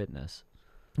your fitness.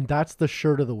 That's the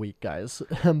shirt of the week, guys.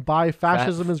 Buy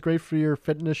fascism is great for your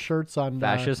fitness shirts on.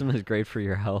 Fascism is great for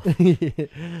your health.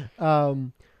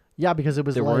 Yeah, because it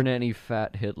was there weren't any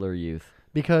fat Hitler youth.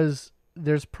 Because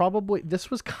this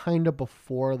was kind of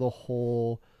before the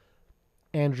whole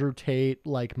Andrew Tate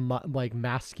like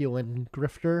masculine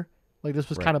grifter. Like this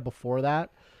was kind of before that.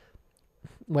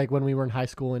 Like when we were in high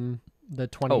school in the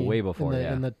way before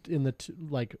in the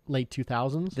late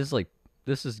 2000s.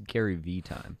 This is Gary V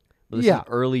time. This is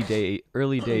early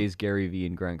days Gary V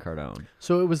and Grant Cardone.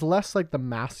 So it was less like the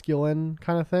masculine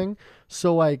kind of thing.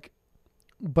 So like,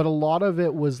 but a lot of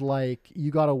it was like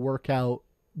you got to work out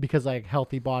because like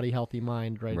healthy body, healthy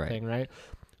mind, thing, right?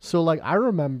 So like I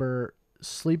remember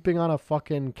sleeping on a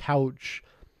fucking couch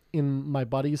in my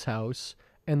buddy's house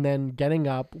And then getting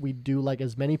up, we'd do like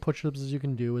as many push-ups as you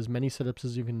can do, as many sit-ups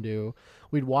as you can do.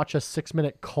 We'd watch a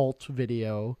 6-minute cult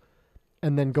video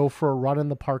and then go for a run in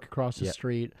the park across the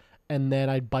street. And then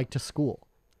I'd bike to school.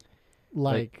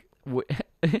 Like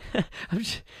I'm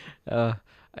just, I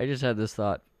just had this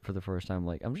thought for the first time.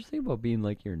 Like, I'm just thinking about being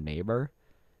like your neighbor.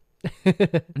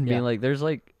 And being like, there's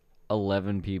like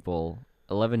 11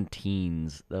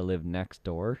 teens that live next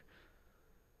door.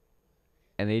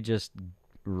 And they just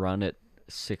run at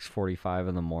 6:45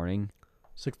 in the morning.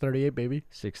 6:38, baby.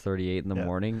 6:38 in the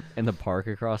morning in the park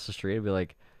across the street. I'd be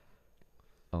like,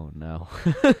 oh no.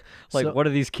 Like, So- what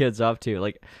are these kids up to?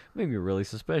 Like, made me really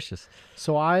suspicious.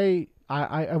 So I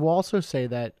will also say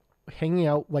that hanging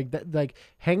out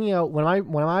hanging out when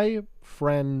my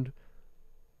friend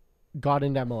got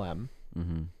into MLM,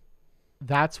 Mm-hmm.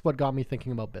 that's what got me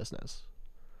thinking about business.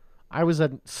 I was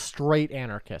a straight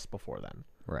anarchist before then.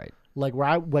 Right. Like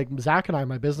Zach and I,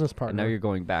 my business partner. And now you're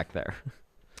going back there.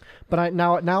 But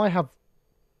now I have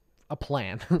a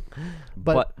plan.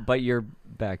 but you're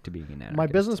back to being an anarchist. My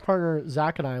business partner,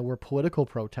 Zach, and I were political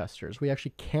protesters. We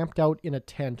actually camped out in a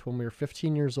tent when we were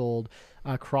 15 years old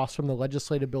across from the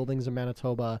legislative buildings in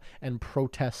Manitoba and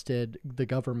protested the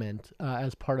government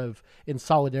in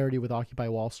solidarity with Occupy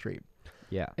Wall Street.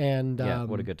 Yeah. And Yeah,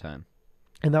 what a good time.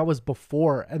 And that was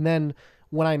before. And then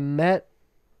when I met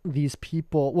these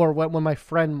people, or when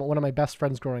one of my best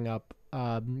friends growing up,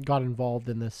 got involved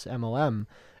in this MLM,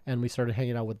 and we started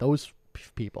hanging out with those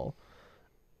people,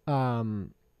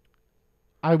 I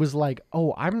was like,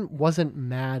 oh, I wasn't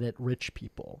mad at rich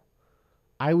people.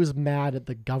 I was mad at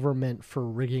the government for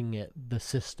rigging the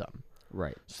system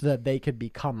Right. so that they could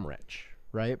become rich,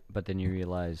 right? But then you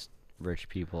realize rich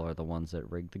people are the ones that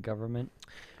rig the government.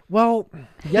 Well,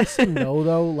 yes and no,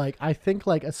 though. Like, I think,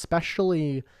 like,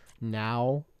 especially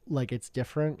now, like, it's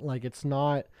different. Like, it's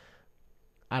not,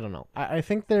 I don't know. I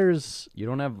think we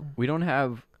don't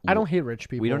have, I don't hate rich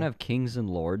people. We don't have kings and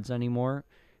lords anymore.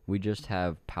 We just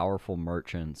have powerful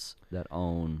merchants that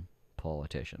own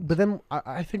politicians. But then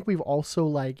I think we've also,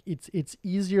 like, it's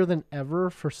easier than ever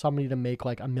for somebody to make,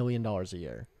 like, $1 million a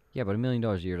year. Yeah, but $1 million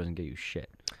a year doesn't get you shit.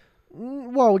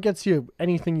 Well, it gets you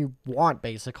anything you want,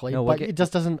 basically, No, but it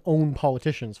just doesn't own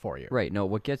politicians for you. Right. No,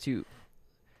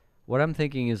 what I'm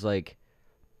thinking is, like,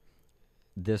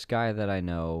 this guy that I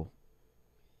know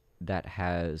that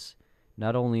has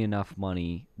not only enough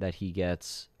money that he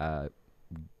gets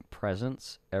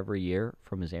presents every year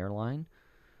from his airline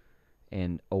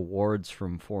and awards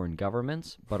from foreign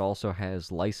governments, but also has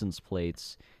license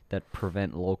plates that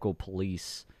prevent local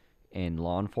police and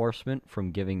law enforcement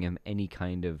from giving him any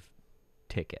kind of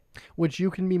ticket. Which you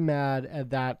can be mad at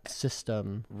that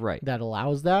system Right. that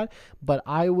allows that, but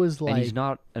I was like... And he's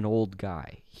not an old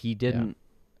guy. He didn't...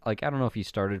 Like, I don't know if he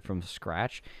started from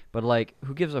scratch, but, like,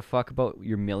 who gives a fuck about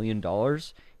your $1 million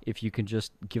if you can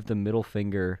just give the middle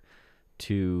finger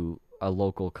to a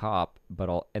local cop,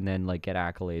 and then, like, get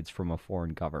accolades from a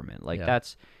foreign government? Like,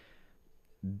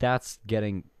 that's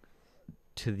getting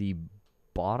to the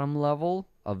bottom level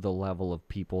of the level of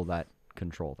people that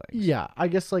control things. Yeah, I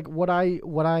guess, like, what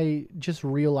I just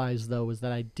realized, though, is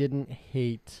that I didn't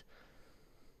hate...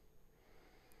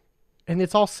 And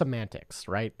it's all semantics,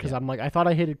 right? Because I'm like, I thought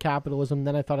I hated capitalism,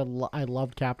 then I thought I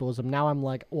loved capitalism. Now I'm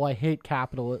like, well, I hate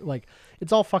capitalism. Like,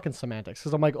 it's all fucking semantics.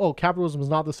 Because I'm like, oh, capitalism is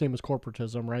not the same as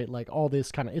corporatism, right? Like, all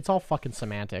this kind of, it's all fucking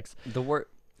semantics. The word,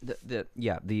 the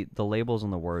labels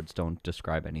and the words don't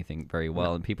describe anything very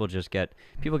well, and people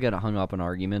get hung up in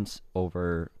arguments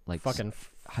over, like, Fucking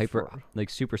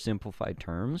super simplified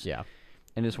terms. Yeah.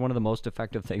 And it's one of the most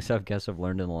effective things I've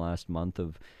learned in the last month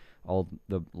of all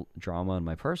the drama in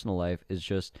my personal life is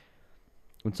just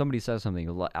when somebody says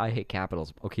something, I hate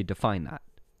capitalism. Okay, define that.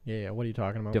 Yeah, what are you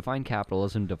talking about? Define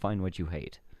capitalism, define what you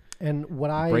hate. And what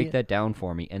break that down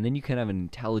for me, and then you can have an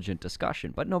intelligent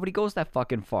discussion. But nobody goes that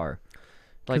fucking far.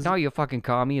 Like, now you fucking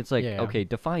commie. It's like, okay,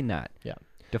 define that. Yeah.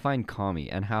 Define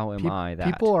commie, and how am I that?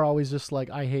 People are always just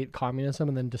like, I hate communism,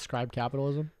 and then describe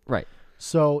capitalism. Right.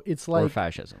 So it's like... Or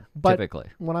fascism, but typically.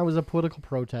 When I was a political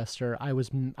protester, I was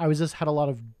just had a lot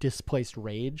of displaced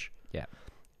rage. Yeah.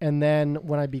 And then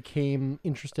when I became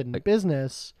interested in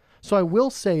business... So I will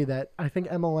say that I think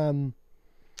MLM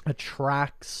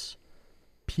attracts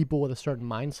people with a certain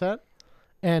mindset.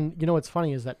 And, you know, what's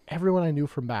funny is that everyone I knew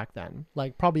from back then,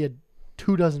 like probably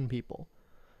 24 people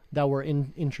that were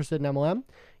interested in MLM,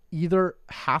 either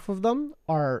half of them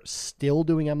are still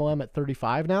doing MLM at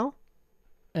 35 now,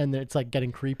 and it's like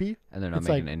getting creepy. And they're not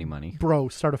making any money. Bro,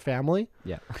 start a family.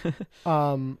 Yeah.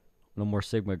 No more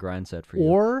Sigma grind set for you.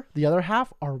 Or the other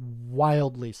half are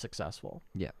wildly successful.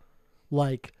 Yeah.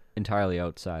 Like entirely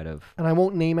outside of. And I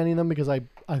won't name any of them because I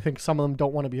think some of them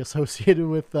don't want to be associated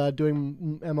with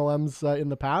doing MLMs in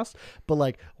the past. But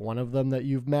like one of them that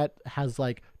you've met has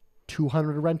like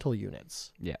 200 rental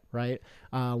units. Yeah. Right.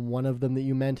 One of them that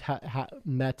you met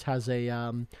has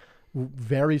a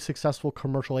very successful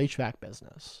commercial HVAC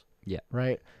business. Yeah.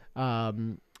 Right.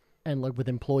 And like with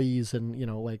employees and, you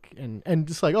know, like, and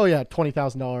just like, oh yeah,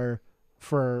 $20,000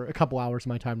 for a couple hours of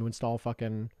my time to install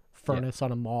fucking furnace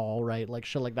on a mall, right? Like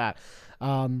shit like that.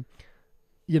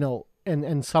 You know,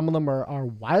 and some of them are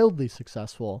wildly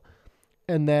successful.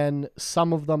 And then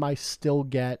some of them I still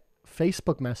get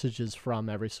Facebook messages from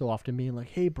every so often being like,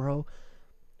 hey bro,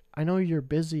 I know you're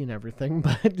busy and everything,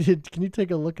 but can you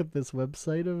take a look at this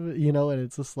website of it? You know, and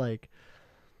it's just like,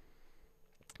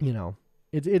 you know,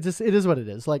 it is what it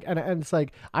is. Like, and it's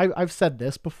like, I've said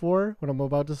this before what I'm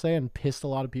about to say and pissed a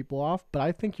lot of people off, but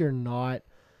I think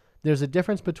there's a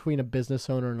difference between a business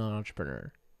owner and an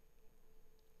entrepreneur.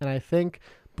 And I think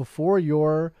before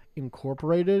you're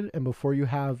incorporated and before you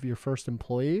have your first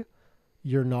employee,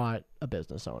 you're not a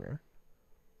business owner.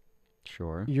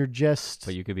 Sure. You're just.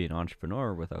 But you could be an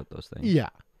entrepreneur without those things. Yeah.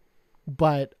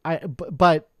 But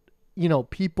you know,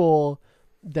 people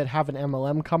that have an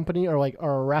MLM company or like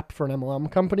are a rep for an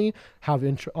MLM company have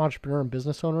entrepreneur and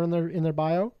business owner in their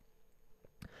bio.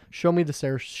 Show me the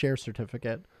share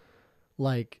certificate.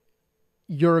 Like,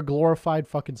 you're a glorified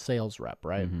fucking sales rep,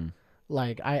 right? Mm-hmm.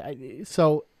 Like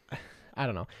so I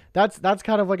don't know. That's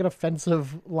kind of like an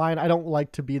offensive line. I don't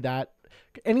like to be that.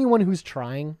 Anyone who's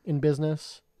trying in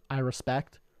business, I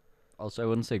respect. Also, I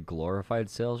wouldn't say glorified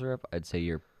sales rep. I'd say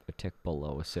you're a tick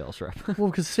below a sales rep. Well,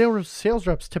 because sales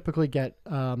reps typically get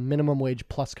minimum wage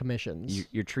plus commissions.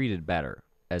 You're treated better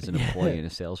as an employee and a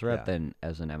sales rep Yeah. than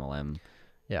as an MLM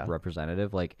Yeah.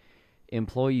 representative. Like,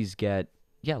 employees get,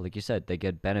 like you said, they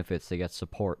get benefits, they get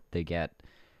support, they get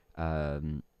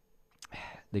an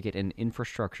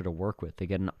infrastructure to work with, they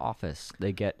get an office,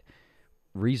 they get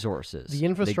resources. The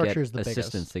infrastructure they get is the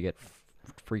assistance, biggest. they get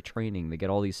free training, they get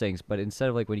all these things. But instead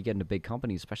of like when you get into big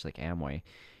companies, especially like Amway,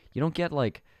 you don't get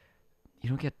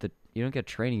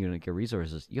training, you don't get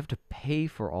resources. You have to pay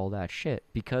for all that shit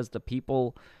because the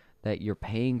people that you're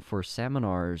paying for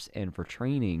seminars and for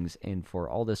trainings and for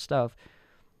all this stuff,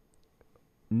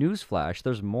 newsflash,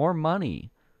 there's more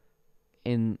money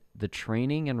in the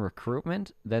training and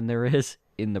recruitment than there is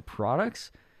in the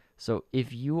products. So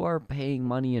if you are paying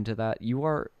money into that,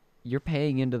 you're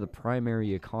paying into the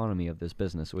primary economy of this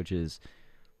business, which is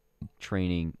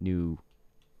training new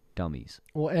dummies.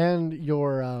 Well,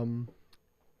 and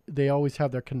they always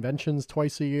have their conventions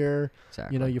twice a year.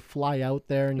 Exactly. You know, you fly out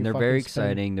there and you they're fucking very spend-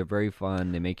 exciting. They're very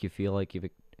fun. They make you feel like you've.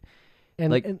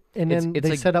 And like, and it's- then it's they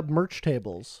like- set up merch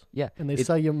tables Yeah. and they it's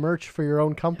sell you merch for your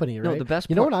own company, right? No, the best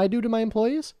You know part- what I do to my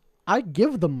employees? I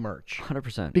give them merch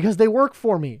 100%. because they work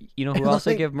for me. You know who else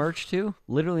I Like- give merch to?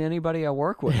 Literally anybody I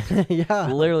work with.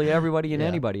 Yeah. Literally everybody and Yeah.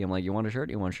 anybody. I'm like, you want a shirt?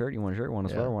 You want a shirt? You want a shirt? You want a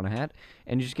Yeah. sweater? Want a hat?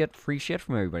 And you just get free shit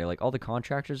from everybody. Like all the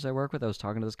contractors I work with. I was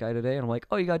talking to this guy today, and I'm like,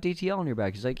 oh, you got DTL on your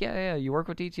back? He's like, yeah. You work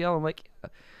with DTL? I'm like, yeah.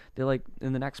 They're like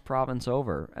in the next province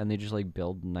over, and they just like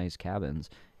build nice cabins,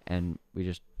 and we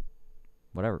just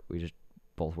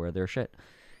both wear their shit,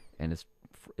 and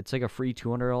it's like a free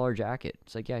 $200 jacket.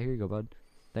 It's like, yeah, here you go, bud.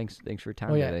 Thanks for your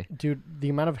time Oh yeah, today. dude, the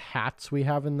amount of hats we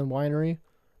have in the winery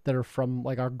that are from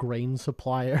like our grain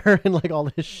supplier and like all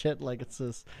this shit, like it's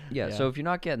just Yeah, so if you're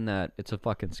not getting that, it's a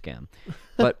fucking scam.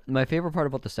 But my favorite part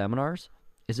about the seminars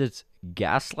is it's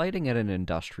gaslighting at an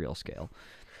industrial scale.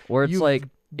 Where it's You've like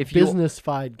if you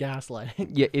business-fied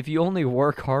gaslighting. yeah, if you only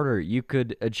work harder, you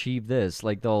could achieve this.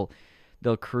 Like they'll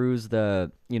cruise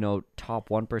the, top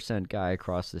 1% guy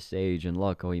across the stage and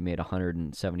look, oh, he made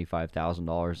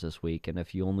 $175,000 this week, and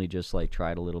if you only just like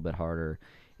tried a little bit harder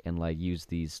and like use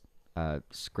these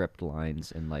script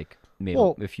lines and like made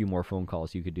a few more phone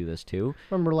calls, you could do this too.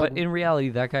 Remember, like, But in reality,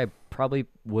 that guy probably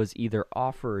was either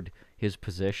offered his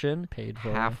position paid for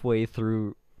it. halfway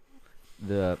through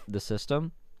the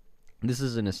system. This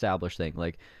is an established thing.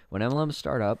 Like when MLMs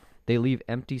start up, they leave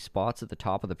empty spots at the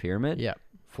top of the pyramid Yeah.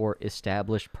 for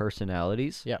established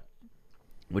personalities, Yeah.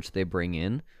 which they bring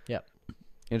in. Yeah.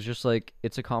 It's just like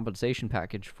it's a compensation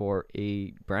package for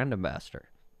a brand ambassador.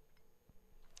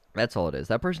 That's all it is.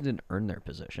 That person didn't earn their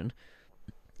position.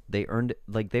 They earned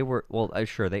they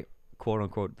quote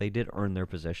unquote they did earn their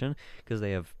position because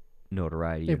they have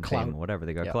notoriety They have and fame clout. and whatever.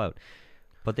 They got Yeah. clout.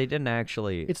 But they didn't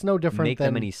actually It's no different make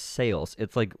than them any sales.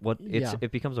 It's like Yeah.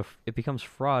 it becomes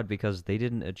fraud because they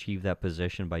didn't achieve that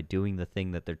position by doing the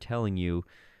thing that they're telling you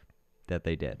that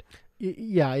they did.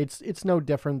 Yeah, it's no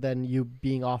different than you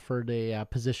being offered a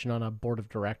position on a board of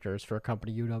directors for a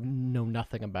company you know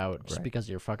nothing about just Right. because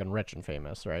you're fucking rich and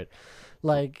famous, right?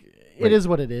 Like it Right. is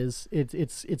what it is.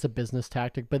 It's a business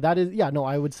tactic, but that is no.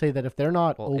 I would say that if they're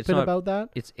not Well, it's open not- about that,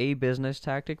 It's a business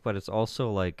tactic, but it's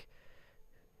also like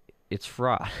it's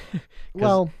fraud. 'Cause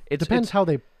well, it it's- depends it's- how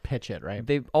they pitch it, right?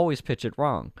 They always pitch it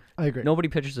wrong. I agree. Nobody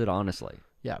pitches it honestly.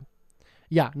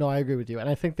 Yeah, no, I agree with you, and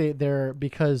I think they're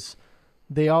because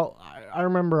they all. I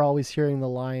remember always hearing the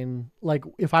line like,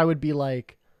 if I would be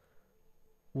like,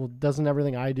 well, doesn't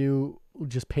everything I do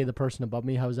just pay the person above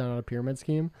me? How is that not a pyramid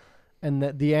scheme? And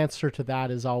the answer to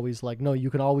that is always like, no, you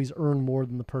can always earn more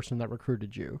than the person that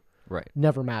recruited you. Right.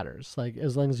 Never matters. Like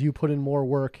as long as you put in more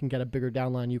work and get a bigger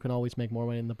downline, you can always make more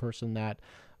money than the person that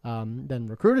then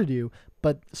recruited you.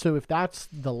 But so if that's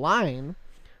the line,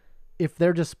 if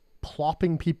they're just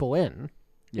plopping people in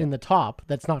the top,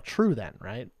 that's not true then,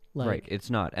 right? Like, Right. It's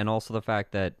not. And also the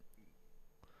fact that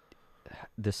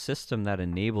the system that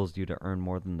enables you to earn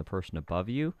more than the person above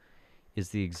you is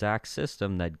the exact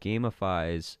system that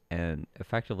gamifies and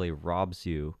effectively robs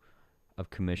you of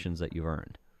commissions that you've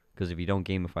earned. Because if you don't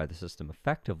gamify the system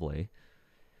effectively,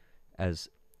 as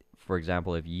for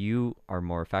example, if you are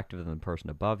more effective than the person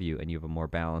above you and you have a more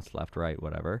balanced left, right,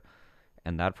 whatever,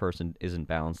 and that person isn't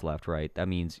balanced left, right, that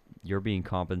means you're being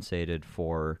compensated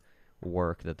for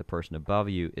work that the person above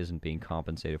you isn't being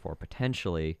compensated for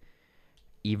potentially,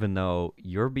 even though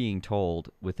you're being told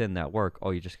within that work, oh,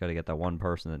 you just got to get that one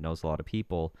person that knows a lot of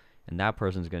people, and that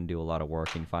person's going to do a lot of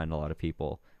work and find a lot of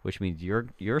people, which means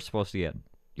you're supposed to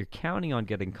you're counting on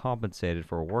getting compensated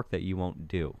for work that you won't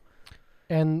do.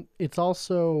 And it's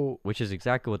also Which is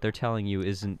exactly what they're telling you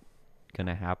isn't going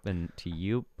to happen to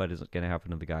you, but is going to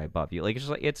happen to the guy above you. Like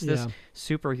it's this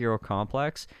superhero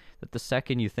complex that the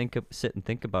second you sit and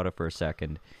think about it for a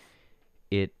second,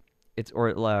 what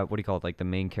do you call it? Like the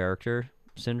main character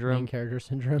syndrome. main character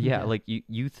syndrome. Yeah, like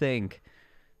you think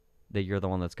that you're the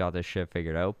one that's got this shit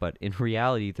figured out, but in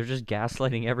reality, they're just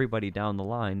gaslighting everybody down the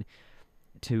line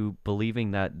to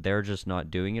believing that they're just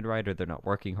not doing it right, or they're not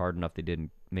working hard enough, they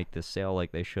didn't make this sale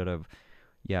like they should have,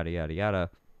 yada yada yada.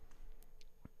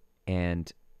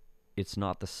 And it's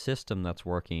not the system that's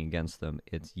working against them,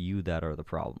 it's you that are the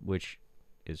problem, which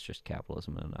is just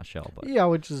capitalism in a nutshell. But Yeah,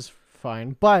 which is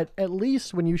fine. But at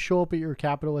least when you show up at your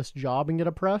capitalist job and get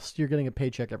oppressed, you're getting a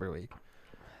paycheck every week.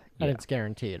 And Yeah. it's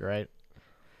guaranteed, right?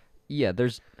 yeah,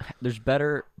 there's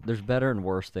better and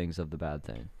worse things of the bad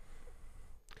thing.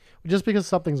 Just because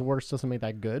something's worse doesn't make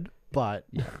that good. But,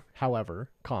 Yeah. however,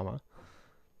 comma.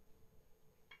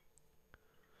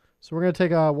 So we're going to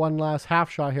take one last half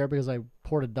shot here because I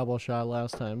poured a double shot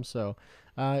last time. So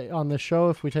on the show,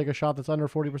 if we take a shot that's under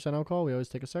 40% alcohol, we always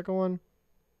take a second one.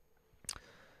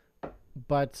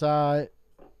 But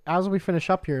as we finish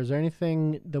up here, is there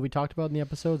anything that we talked about in the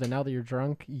episode that now that you're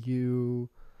drunk, you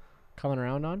coming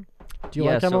around on? Do you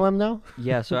Yeah, like so- MLM now?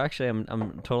 Yeah, so actually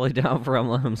I'm totally down for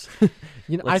MLMs.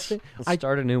 You know, Let's let's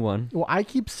start a new one. Well, I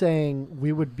keep saying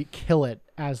we would kill it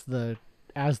as the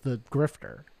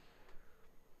grifter,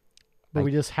 but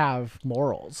we just have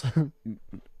morals.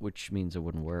 Which means it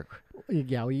wouldn't work.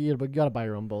 Yeah, you got to buy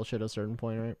your own bullshit at a certain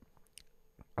point, right?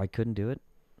 I couldn't do it.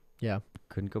 Yeah,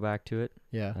 Couldn't go back to it.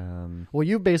 yeah. Um, Well,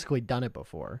 you've basically done it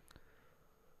before,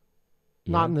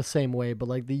 not yeah. in the same way, but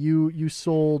like you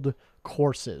sold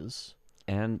courses.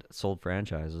 And sold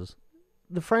franchises.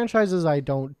 The franchises I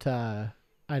don't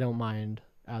mind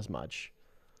as much.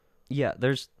 Yeah,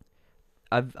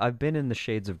 I've been in the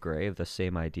shades of gray of the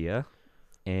same idea,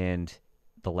 and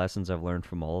the lessons I've learned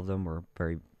from all of them were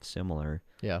very similar.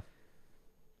 Yeah.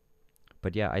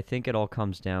 But yeah, I think it all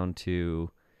comes down to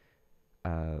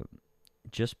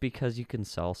just because you can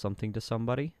sell something to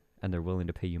somebody and they're willing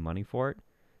to pay you money for it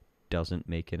doesn't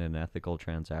make it an ethical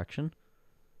transaction.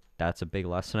 That's a big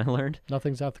lesson I learned.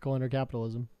 Nothing's ethical under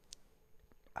capitalism.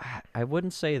 I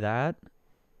wouldn't say that.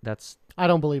 That's I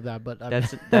don't believe that, but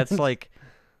that's like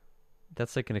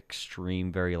an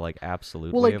extreme, very like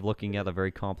absolute Well, way like- of looking at a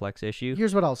very complex issue.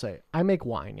 Here's what I'll say. I make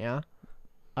wine, yeah?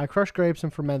 I crush grapes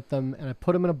and ferment them, and I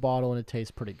put them in a bottle, and it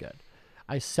tastes pretty good.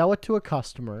 I sell it to a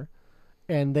customer,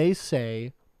 and they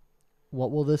say,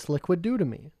 what will this liquid do to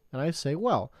me? And I say,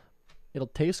 well, it'll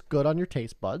taste good on your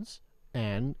taste buds,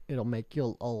 and it'll make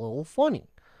you a little funny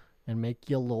and make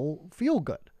you a little feel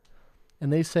good.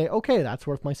 And they say, okay, that's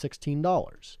worth my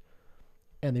 $16.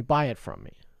 And they buy it from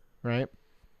me, right?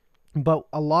 But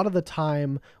a lot of the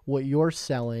time, what you're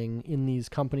selling in these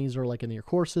companies or like in your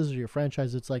courses or your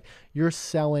franchise, it's like you're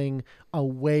selling a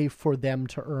way for them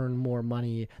to earn more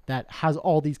money that has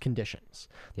all these conditions.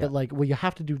 Yeah. That like, well, you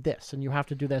have to do this and you have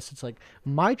to do this. It's like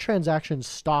my transaction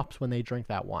stops when they drink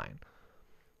that wine.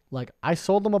 Like I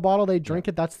sold them a bottle, they drink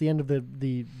it. That's the end of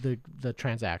the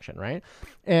transaction, right?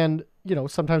 And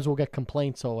sometimes we'll get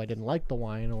complaints. Oh, I didn't like the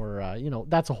wine, or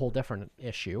that's a whole different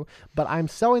issue. But I'm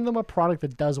selling them a product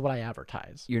that does what I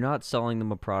advertise. You're not selling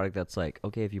them a product that's like,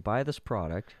 okay, if you buy this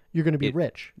product, You're going to be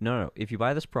rich. No. If you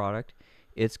buy this product,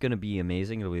 it's going to be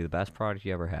amazing. It'll be the best product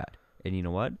you ever had. And you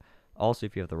know what? Also,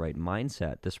 if you have the right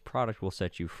mindset, this product will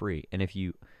set you free. And if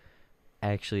you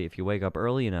wake up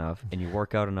early enough and you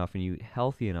work out enough and you eat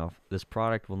healthy enough, this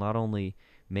product will not only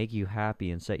make you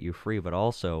happy and set you free, but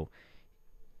also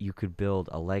you could build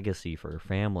a legacy for your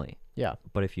family. Yeah.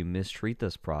 But if you mistreat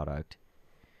this product,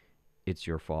 it's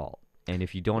your fault. And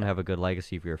if you don't have a good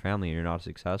legacy for your family and you're not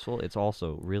successful, it's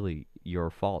also really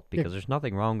your fault, because there's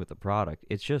nothing wrong with the product.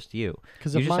 It's just you.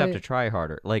 You just have to try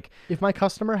harder. Like, if my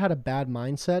customer had a bad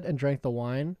mindset and drank the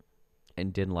wine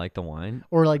and didn't like the wine,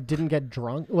 or like didn't get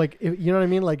drunk, like, you know what I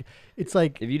mean? Like, it's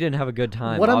like, if you didn't have a good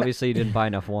time, obviously you didn't buy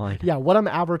enough wine. Yeah, what I'm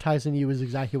advertising to you is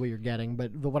exactly what you're getting.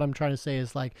 But what I'm trying to say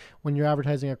is, like, when you're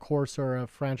advertising a course or a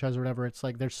franchise or whatever, it's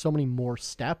like there's so many more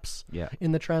steps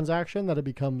in the transaction that it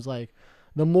becomes like,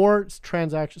 the more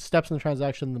steps in the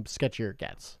transaction, the sketchier it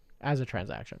gets as a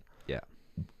transaction. Yeah.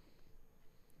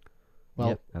 Well,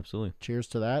 yep, absolutely. Cheers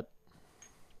to that.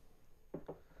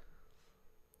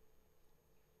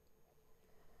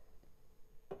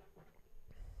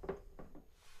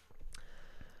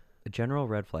 A general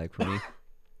red flag for me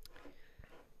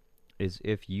is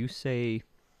if you say,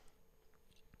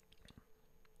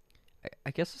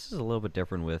 I guess this is a little bit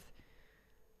different with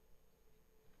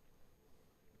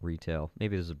retail.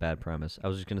 Maybe this is a bad premise. I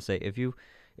was just going to say, if you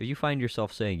find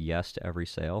yourself saying yes to every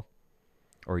sale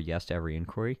or yes to every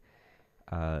inquiry,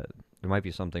 there might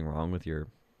be something wrong with your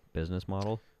business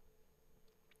model.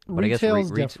 But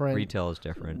Retail's I guess different. Retail is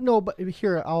different. No, but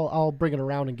here, I'll bring it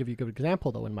around and give you a good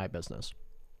example, though, in my business.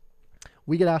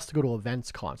 We get asked to go to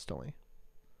events constantly.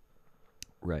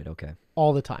 Right, okay.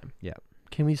 All the time. Yeah.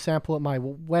 Can we sample at my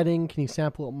wedding? Can you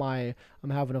sample at my,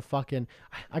 I'm having a fucking,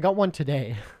 I got one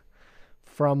today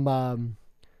from,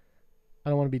 I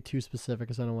don't want to be too specific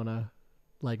because I don't want to,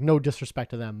 like, no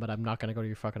disrespect to them, but I'm not going to go to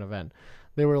your fucking event.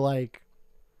 They were like,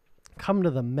 come to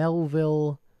the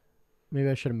Melville, maybe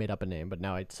I should have made up a name, but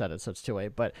now I said it, so it's too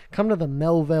late, but come to the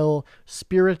Melville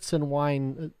Spirits and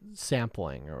Wine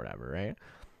Sampling or whatever, right?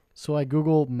 So I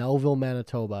Google Melville,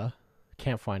 Manitoba,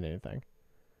 can't find anything.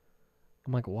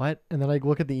 I'm like, what? And then I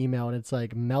look at the email and it's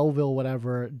like Melville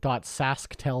whatever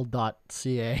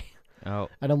 .sasktel.ca. Oh.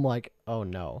 And I'm like, oh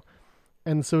no.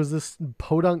 And so is this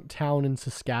podunk town in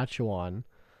Saskatchewan,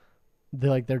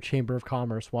 their Chamber of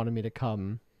Commerce wanted me to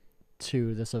come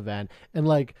to this event. And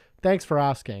like, thanks for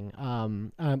asking.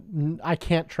 I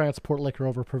can't transport liquor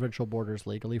over provincial borders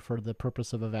legally for the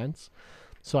purpose of events.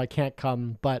 So I can't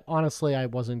come, but honestly, I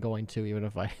wasn't going to, even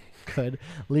if I could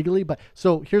legally. But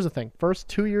so here's the thing. First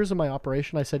 2 years of my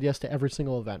operation, I said yes to every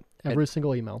single event, every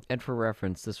single email. And for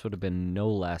reference, this would have been no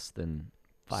less than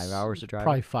 5 hours of driving?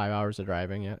 Probably 5 hours of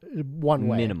driving, yeah. One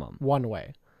way. Minimum. One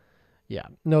way. Yeah.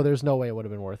 No, there's no way it would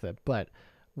have been worth it. But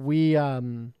we,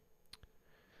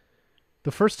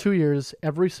 the first 2 years,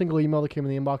 every single email that came in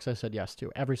the inbox, I said yes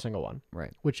to. Every single one.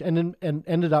 Right. Which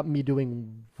ended up me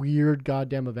doing weird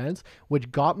goddamn events,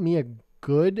 which got me a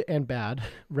good and bad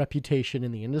reputation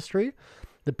in the industry.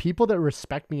 The people that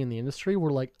respect me in the industry were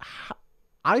like,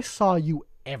 I saw you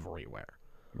everywhere.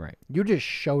 Right. You just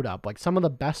showed up. Like, some of the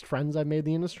best friends I've made in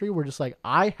the industry were just like,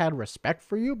 I had respect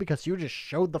for you because you just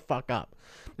showed the fuck up.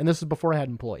 And this is before I had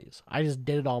employees. I just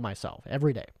did it all myself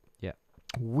every day. Yeah.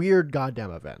 Weird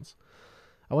goddamn events.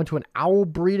 I went to an owl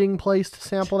breeding place to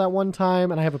sample that one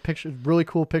time, and I have a picture, really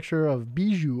cool picture of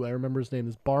Bijou. I remember his name,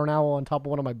 this barn owl on top of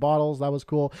one of my bottles. That was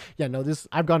cool. Yeah, no,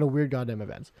 I've gone to weird goddamn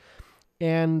events.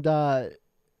 And,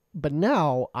 but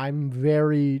now I'm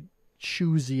very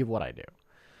choosy of what I do.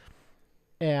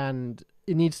 And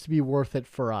it needs to be worth it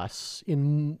for us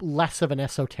in less of an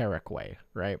esoteric way,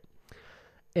 right?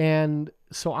 And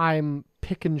so I'm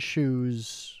pick and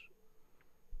choose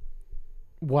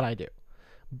what I do.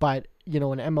 But, in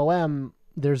MLM,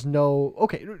 there's no...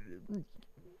 Okay,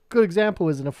 good example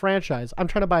is in a franchise. I'm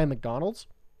trying to buy a McDonald's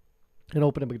and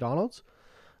open a McDonald's.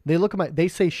 They look at they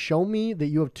say, show me that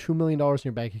you have $2 million in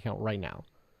your bank account right now.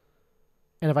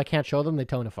 And if I can't show them, they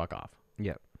tell me to fuck off.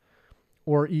 Yeah.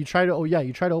 Or you try to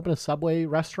open a Subway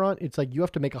restaurant. It's like you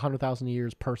have to make $100,000 a year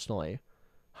personally,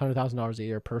 $100,000 a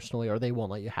year personally, or they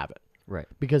won't let you have it. Right.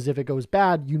 Because if it goes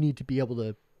bad, you need to be able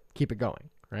to keep it going,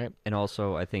 right? And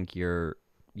also, I think you're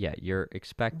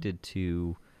expected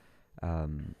to, I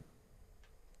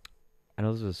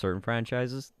know there's certain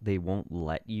franchises, they won't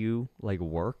let you,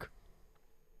 work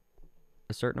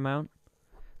a certain amount.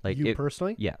 Like you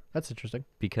personally? yeah, That's interesting.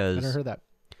 I because never heard that.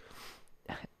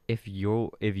 if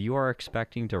you are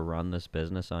expecting to run this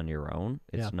business on your own,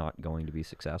 it's Yeah. not going to be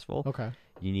successful. Okay.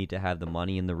 You need to have the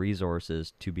money and the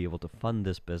resources to be able to fund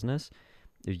this business.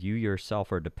 If you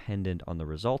yourself are dependent on the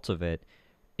results of it,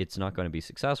 it's not going to be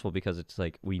successful because it's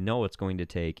like we know it's going to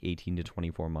take 18 to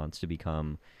 24 months to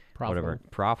become whatever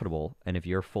profitable. And if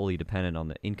you're fully dependent on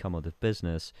the income of the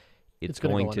business, it's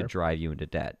gonna going go to under. drive you into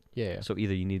debt. Yeah. So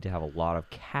either you need to have a lot of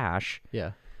cash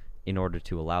Yeah. in order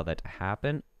to allow that to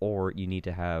happen, or you need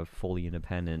to have fully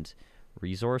independent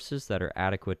resources that are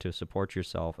adequate to support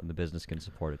yourself and the business can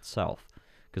support itself.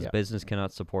 Because Yeah. business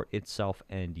cannot support itself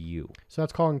and you. So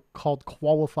that's called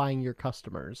qualifying your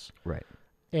customers. Right.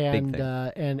 And thing.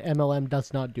 and MLM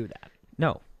does not do that.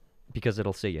 No, because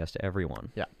it'll say yes to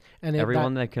everyone. Yeah. And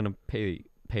Everyone that can pay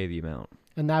the amount.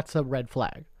 and that's a red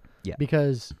flag. Yeah.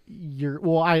 Because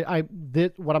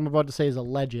what I'm about to say is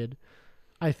alleged.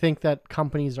 I think that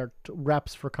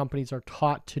reps for companies are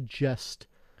taught to just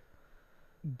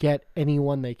get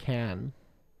anyone they can.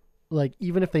 Like,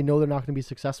 even if they know they're not going to be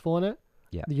successful in it,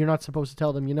 Yeah. you're not supposed to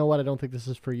tell them, you know what, I don't think this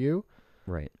is for you.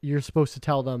 Right. You're supposed to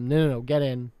tell them, no, get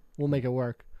in. We'll make it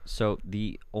work. So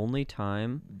the only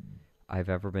time I've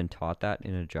ever been taught that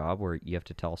in a job where you have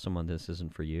to tell someone this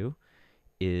isn't for you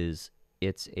is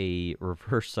it's a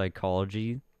reverse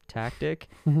psychology tactic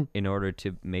in order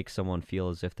to make someone feel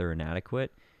as if they're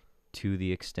inadequate to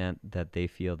the extent that they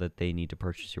feel that they need to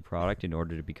purchase your product in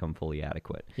order to become fully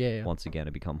adequate. Yeah. Once again,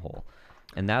 to become whole.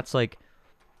 And that's like,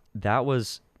 that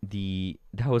was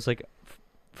like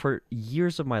for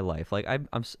years of my life. Like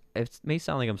it may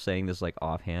sound like I'm saying this like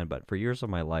offhand, but for years of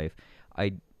my life,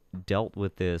 I dealt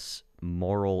with this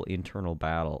moral internal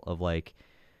battle of like,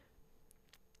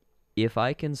 if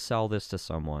I can sell this to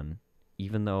someone,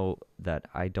 even though that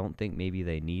I don't think maybe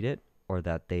they need it, or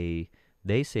that they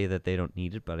say that they don't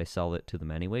need it, but I sell it to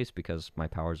them anyways because my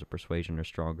powers of persuasion are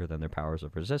stronger than their powers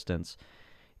of resistance,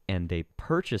 and they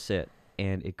purchase it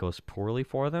and it goes poorly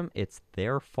for them, it's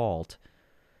their fault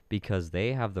because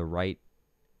they have the right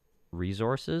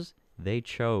resources. They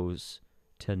chose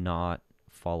to not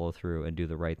follow through and do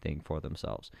the right thing for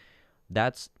themselves.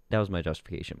 That was my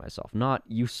justification myself. Not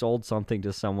you sold something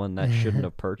to someone that shouldn't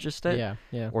have purchased it.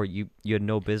 Yeah. Or you had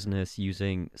no business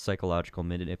using psychological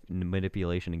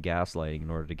manipulation and gaslighting in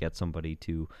order to get somebody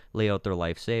to lay out their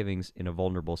life savings in a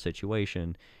vulnerable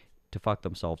situation to fuck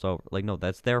themselves over. Like, no,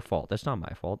 that's their fault. That's not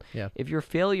my fault. Yeah. If your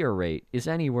failure rate is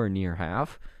anywhere near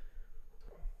half,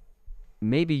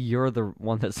 maybe you're the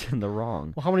one that's in the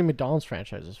wrong. Well, how many McDonald's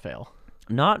franchises fail?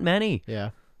 Not many. Yeah.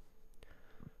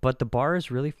 But the bar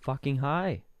is really fucking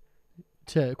high.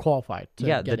 To qualify. To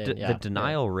get in. The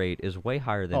denial rate is way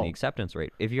higher than Oh. the acceptance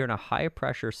rate. If you're in a high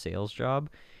pressure sales job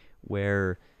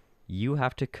where you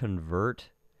have to convert,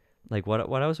 like what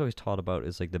I was always taught about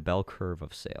is like the bell curve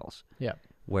of sales. Yeah.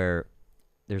 Where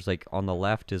there's like on the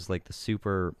left is like the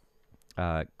super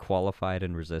qualified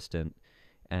and resistant,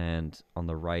 and on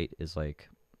the right is like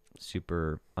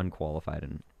super unqualified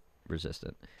and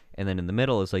resistant. And then in the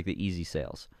middle is like the easy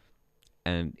sales.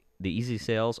 And the easy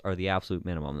sales are the absolute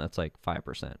minimum. That's like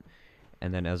 5%.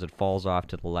 And then as it falls off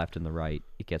to the left and the right,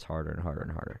 it gets harder and harder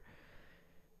and harder.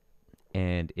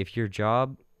 And if your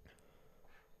job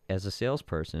as a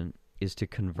salesperson is to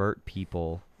convert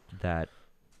people that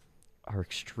are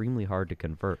extremely hard to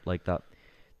convert, like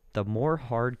the more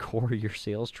hardcore your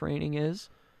sales training is,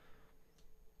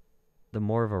 the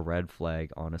more of a red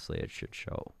flag, honestly, it should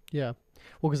show. Yeah.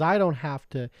 Well, because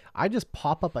I just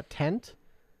pop up a tent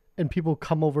and people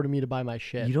come over to me to buy my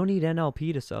shit. You don't need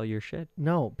NLP to sell your shit.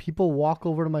 No, people walk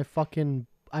over to my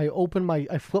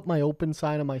I flip my open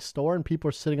sign on my store and people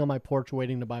are sitting on my porch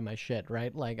waiting to buy my shit,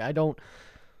 right? Like,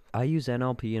 I use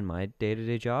NLP in my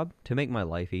day-to-day job to make my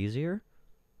life easier.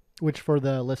 Which, for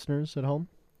the listeners at home?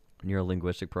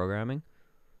 Neuro-linguistic programming.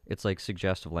 It's like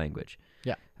suggestive language.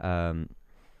 Yeah.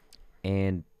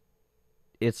 And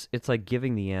it's like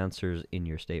giving the answers in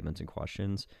your statements and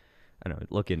questions. I don't know,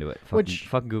 look into it.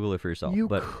 Fucking Google it for yourself.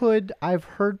 I've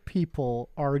heard people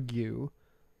argue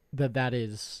that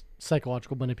is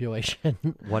psychological manipulation.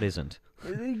 What isn't?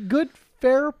 Good,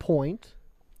 fair point.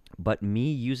 But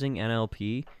me using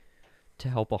NLP to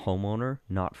help a homeowner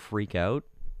not freak out,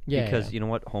 because you know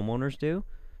what homeowners do?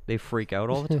 They freak out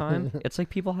all the time. It's like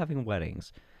people having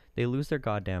weddings. They lose their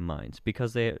goddamn minds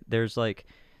because there's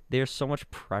so much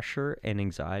pressure and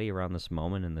anxiety around this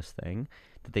moment and this thing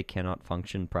that they cannot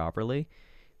function properly.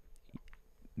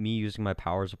 Me using my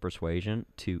powers of persuasion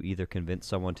to either convince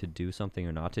someone to do something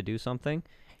or not to do something,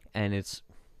 and it's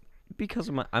because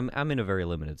I'm in a very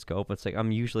limited scope. It's like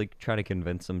I'm usually trying to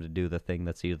convince them to do the thing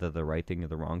that's either the right thing or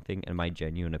the wrong thing, in my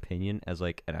genuine opinion as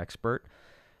like an expert.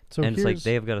 So And it's like here's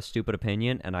they've got a stupid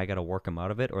opinion, and I got to work them out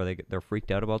of it, or they're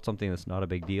freaked out about something that's not a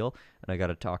big deal, and I got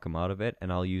to talk them out of it,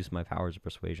 and I'll use my powers of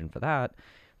persuasion for that.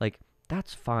 Like,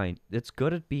 that's fine. It's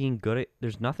good at being good at.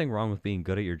 There's nothing wrong with being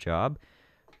good at your job,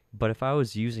 but if I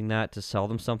was using that to sell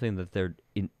them something that they're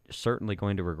certainly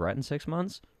going to regret in 6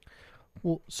 months,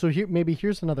 well, so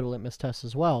here's another litmus test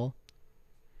as well.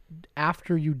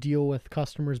 After you deal with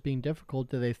customers being difficult,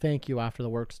 do they thank you after the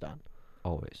work's done?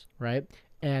 always. Right?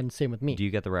 And same with me. Do you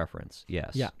get the reference?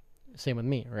 Yes. Yeah. Same with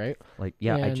me, right? Like,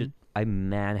 yeah, And- I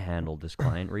manhandled this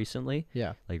client recently.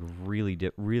 Yeah. Like, really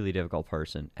difficult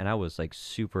person, and I was like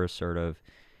super assertive.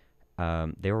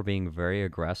 They were being very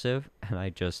aggressive, and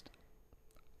I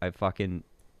fucking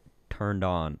turned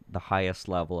on the highest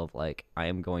level of like,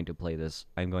 I'm going to play this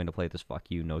fuck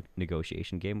you no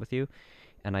negotiation game with you,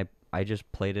 and I just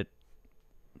played it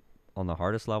on the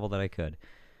hardest level that I could.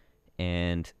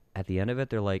 And at the end of it,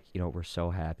 they're like, we're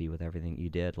so happy with everything you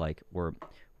did. Like, we're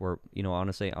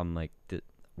honestly, I'm like,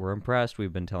 we're impressed.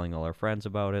 We've been telling all our friends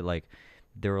about it. Like,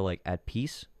 they were like at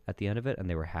peace at the end of it, and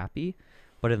they were happy.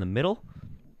 But in the middle,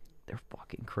 they're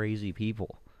fucking crazy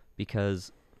people,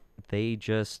 because they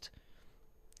just,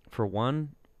 for one,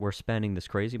 were spending this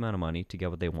crazy amount of money to get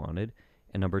what they wanted,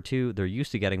 and number two, they're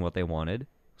used to getting what they wanted,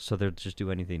 so they'll just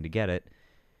do anything to get it.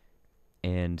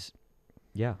 And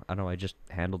yeah, I don't know, I just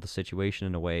handled the situation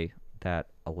in a way that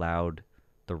allowed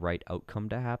the right outcome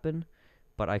to happen,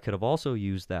 but I could have also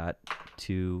used that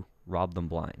to rob them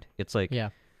blind. It's like, Yeah.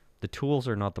 the tools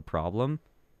are not the problem,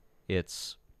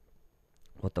 it's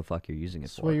what the fuck you're using it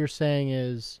So for. what you're saying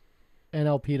is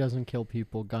NLP doesn't kill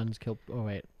people, guns kill. Oh,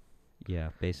 wait. Yeah,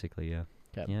 basically, yeah.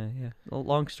 'Kay. Yeah. Well,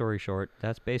 long story short,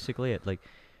 that's basically it. Like,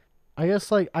 I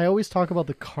guess, like, I always talk about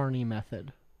the Carney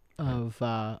method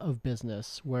of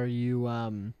business, where you,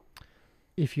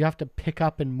 if you have to pick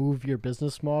up and move your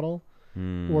business model,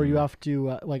 or you have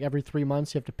to, like, every 3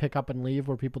 months, you have to pick up and leave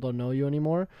where people don't know you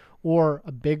anymore. Or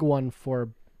a big one for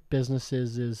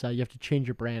businesses is you have to change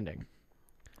your branding.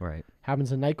 right.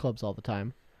 Happens in nightclubs all the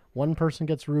time. One person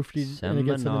gets roofied and it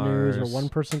gets in the news, or Seminars. one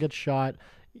person gets shot.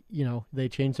 They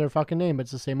change their fucking name, but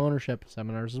it's the same ownership.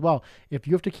 Seminars as well. If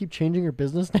you have to keep changing your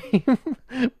business name,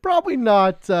 probably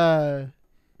not the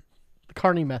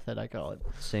Carney method, I call it.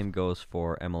 Same goes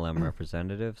for MLM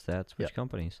representatives. That's which Yeah.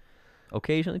 companies.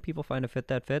 Occasionally, people find a fit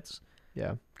that fits.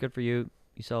 Yeah. Good for you.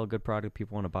 You sell a good product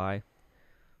people want to buy.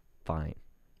 Fine.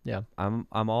 Yeah. I'm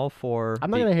all for. I'm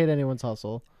not going to hate anyone's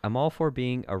hustle. I'm all for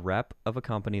being a rep of a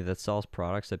company that sells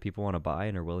products that people want to buy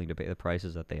and are willing to pay the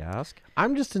prices that they ask.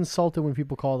 I'm just insulted when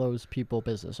people call those people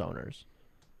business owners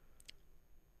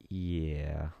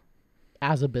Yeah.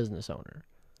 as a business owner.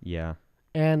 Yeah.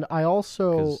 And I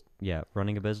also, 'Cause, yeah,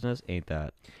 running a business ain't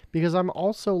that. because I'm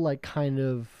also like kind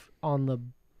of on the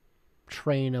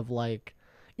train of like,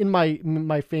 in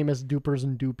my famous dupers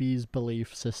and doopies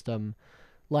belief system,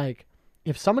 like,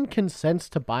 if someone consents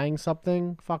to buying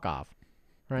something, fuck off,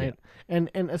 right? And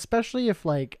especially if,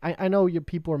 like, I know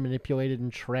people are manipulated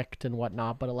and tricked and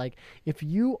whatnot, but like, if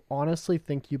you honestly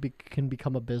think you can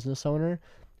become a business owner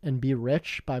and be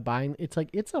rich by buying, it's like,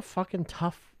 it's a fucking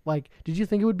tough, like, did you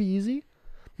think it would be easy?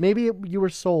 Maybe you were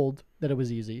sold that it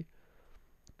was easy,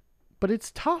 but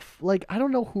it's tough. Like, I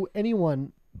don't know who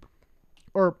anyone,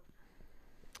 or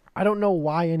I don't know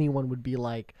why anyone would be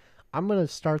like, I'm going to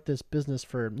start this business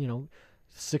for,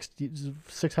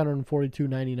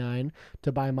 $642.99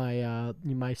 to buy my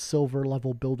my silver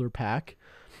level builder pack,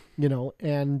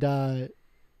 and I'm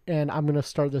going to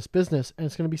start this business and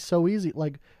it's going to be so easy.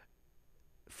 Like,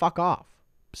 fuck off.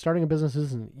 Starting a business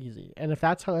isn't easy. And if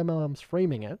that's how MLM's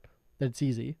framing it, that it's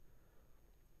easy,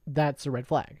 that's a red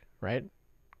flag, right?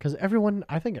 Because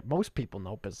I think most people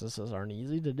know businesses aren't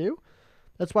easy to do.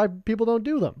 That's why people don't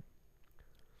do them.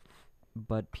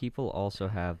 But people also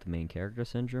have the main character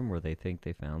syndrome, where they think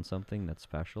they found something that's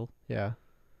special. Yeah.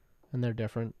 And they're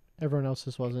different. Everyone else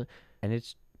just wasn't. And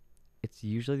it's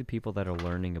usually the people that are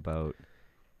learning about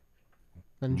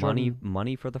And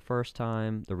money for the first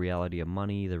time, the reality of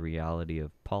money, the reality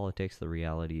of politics, the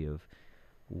reality of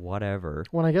whatever.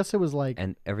 When I guess it was like,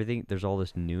 And everything, there's all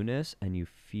this newness, and you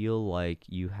feel like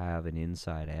you have an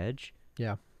inside edge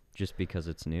yeah. just because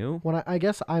it's new. When I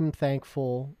guess I'm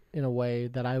thankful in a way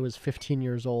that I was 15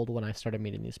 years old when I started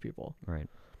meeting these people. Right.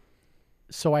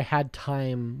 So I had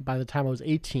time. By the time I was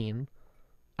 18,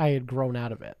 I had grown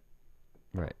out of it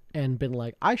Right. and been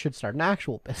like, I should start an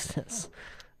actual business.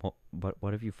 Well, but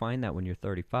what if you find that when you're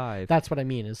 35, That's what I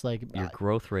mean. Is like, your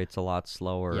growth rate's a lot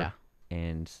slower, yeah.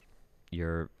 and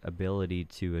your ability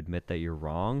to admit that you're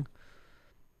wrong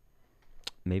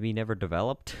maybe never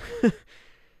developed.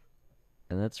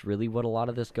 And that's really what a lot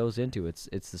of this goes into. It's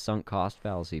the sunk cost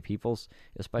fallacy. People's,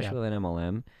 especially with an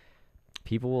MLM,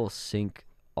 people will sink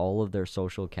all of their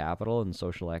social capital and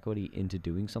social equity into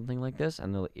doing something like this,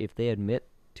 and if they admit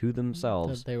to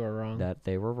themselves That they were wrong. that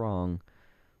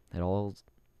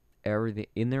everything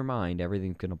in their mind,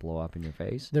 everything's gonna blow up in your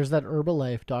face. There's that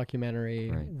Herbalife documentary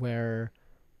where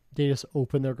they just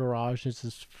open their garage and it's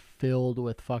just filled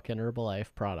with fucking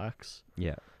Herbalife products.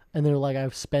 Yeah. And they're like,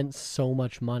 I've spent so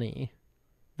much money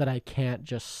that I can't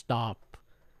just stop.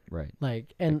 Right.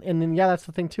 Like, and then, yeah, that's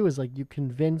the thing too, is like you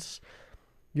convince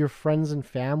your friends and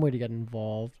family to get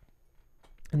involved,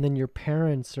 and then your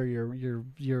parents or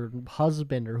your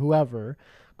husband or whoever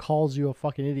calls you a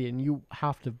fucking idiot, and you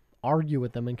have to argue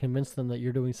with them and convince them that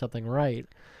you're doing something right.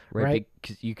 Right?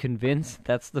 Because you convince,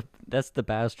 that's the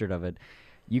bastard of it.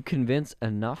 You convince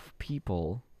enough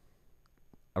people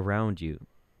around you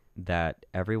that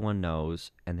everyone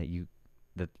knows, and that you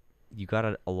got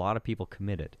a lot of people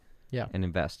committed and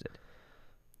invested,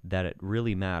 that it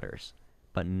really matters,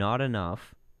 but not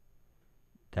enough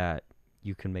that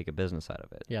you can make a business out of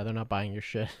it. Yeah, they're not buying your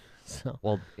shit. So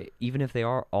Well, even if they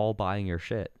are all buying your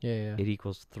shit, yeah. it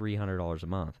equals $300 a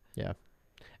month. Yeah.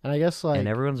 And I guess like And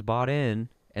everyone's bought in,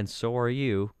 and so are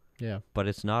you, yeah. but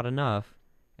it's not enough.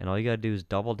 And all you got to do is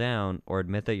double down or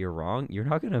admit that you're wrong. You're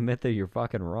not going to admit that you're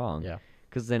fucking wrong. Yeah.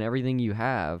 Because then everything you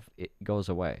have, it goes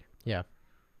away. Yeah.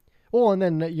 Well, and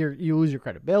then you lose your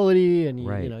credibility, and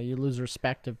Right. you lose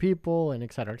respect of people, and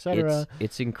et cetera, et cetera.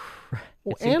 It's Well,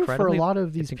 it's and for a incredibly, lot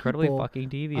of these it's incredibly people, fucking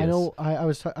devious. I know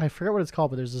I forget what it's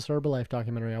called, but there's this Herbalife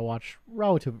documentary I watched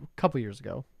a couple years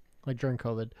ago, like during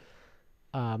COVID.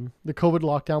 The COVID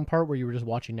lockdown part where you were just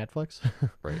watching Netflix.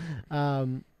 Right.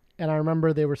 And I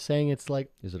remember they were saying it's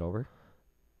like Is it over?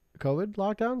 COVID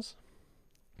lockdowns.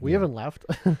 We Yeah. haven't left.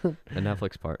 The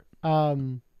Netflix part.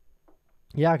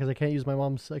 Yeah, because I can't use my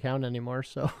mom's account anymore.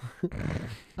 So, Can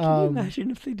you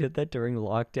imagine if they did that during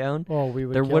lockdown? oh, we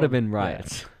would. There kill would have them. been Yeah.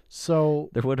 riots. So,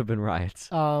 There would have been riots.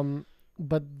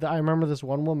 but I remember this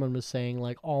one woman was saying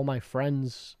like all my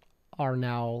friends are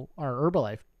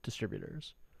Herbalife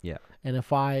distributors. Yeah. And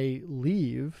if I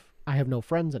leave, I have no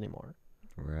friends anymore.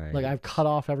 Right. Like I've cut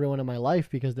off everyone in my life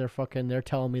because they're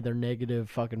telling me they're negative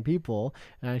fucking people,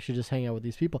 and I should just hang out with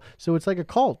these people. So it's like a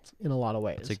cult in a lot of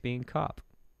ways. It's like being a cop.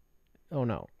 Oh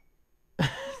no.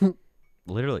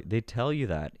 Literally, they tell you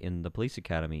that in the police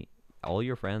academy. All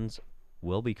your friends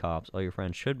will be cops. All your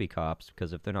friends should be cops,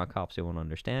 because if they're not cops, they won't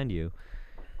understand you.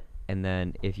 And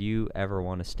then if you ever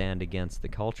want to stand against the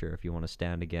culture, if you want to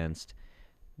stand against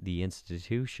the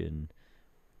institution,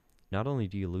 not only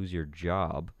do you lose your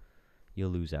job, you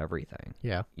lose everything.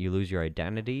 Yeah. You lose your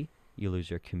identity, you lose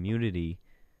your community,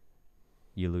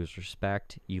 you lose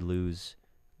respect, you lose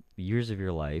years of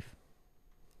your life,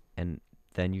 and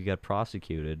then you get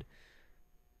prosecuted.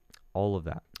 All of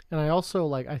that. And I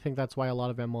also I think that's why a lot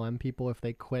of MLM people, if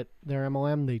they quit their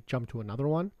MLM, they jump to another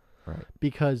one. Right.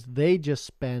 Because they just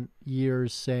spent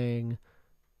years saying,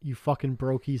 you fucking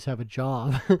brokies have a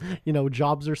job.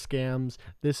 Jobs are scams.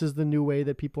 This is the new way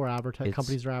that people are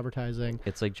companies are advertising.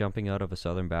 It's like jumping out of a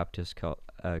Southern Baptist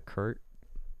Kurt.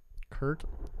 I'm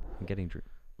getting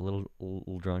a little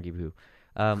drunky poo.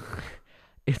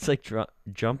 It's like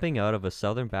jumping out of a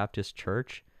Southern Baptist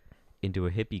church into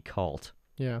a hippie cult.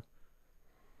 Yeah.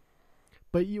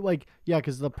 But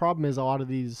because the problem is a lot of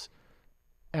these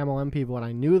MLM people, and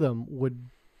I knew them, would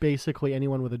basically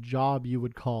anyone with a job you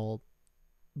would call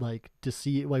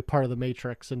part of the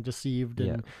matrix and deceived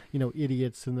and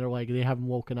idiots, and they're like they haven't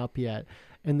woken up yet.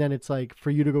 And then it's like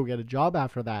for you to go get a job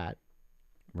after that,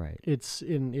 right? It's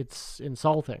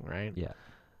insulting, right? Yeah.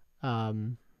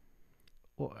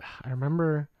 Well, I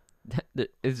remember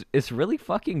it's really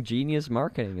fucking genius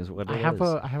marketing is what it is.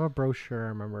 I have a brochure I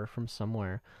remember from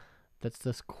somewhere that's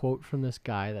this quote from this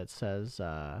guy that says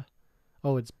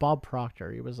it's Bob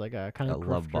Proctor. He was like a kind of I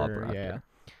love Bob grifter. Proctor. Yeah.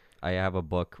 I have a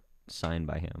book signed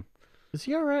by him. Is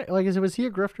he all right? Was he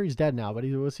a grifter? He's dead now, but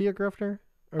was he a grifter?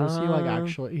 Or was he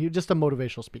actually he just a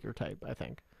motivational speaker type, I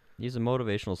think. He's a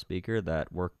motivational speaker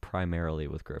that worked primarily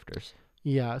with grifters.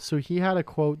 Yeah, so he had a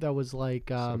quote that was like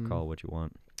So call it what you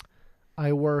want.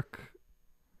 I work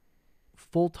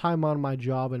full-time on my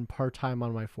job and part-time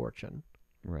on my fortune.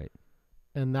 Right.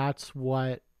 And that's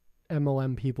what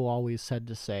MLM people always said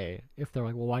to say if they're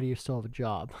like, well, why do you still have a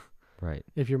job? Right.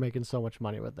 If you're making so much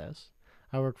money with this.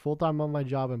 I work full-time on my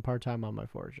job and part-time on my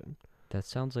fortune. That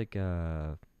sounds like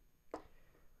not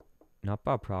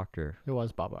Bob Proctor. It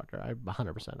was Bob Proctor.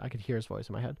 100%. I could hear his voice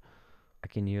in my head. I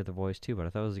can hear the voice too, but I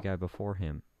thought it was the guy before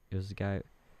him. It was the guy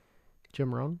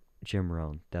Jim Rohn? Jim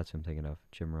Rohn. That's what I'm thinking of.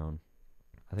 Jim Rohn.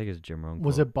 I think it's Jim Rohn.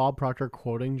 Was quote. it Bob Proctor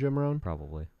quoting Jim Rohn?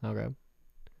 Probably. Okay.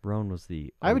 Rohn was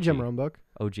the I have a Jim OG. Rohn book.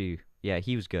 OG. Yeah,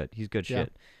 he was good. He's good Yeah.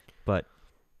 shit. But,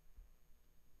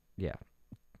 yeah.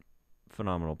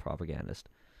 Phenomenal propagandist.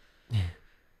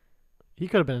 He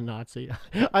could have been a Nazi.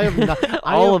 I have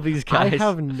All of these guys. I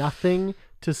have nothing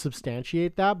to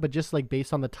substantiate that, but just like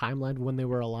based on the timeline when they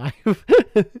were alive.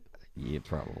 Yeah,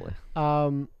 probably.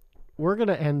 We're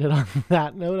gonna end it on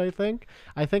that note. I think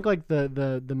like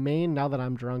the main, now that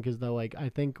I'm drunk, is though, like, I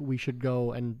think we should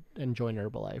go and join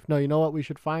Herbalife. No, you know what we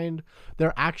should find?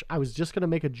 I was just gonna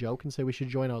make a joke and say we should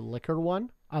join a liquor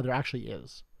one. There actually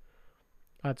is.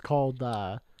 It's called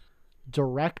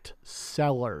Direct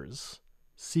Sellers,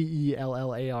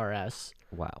 CELLARS,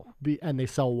 Wow. and they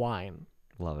sell wine.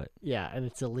 Love it. Yeah, and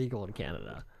it's illegal in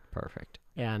Canada. Perfect.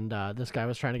 And this guy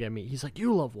was trying to get me. He's like,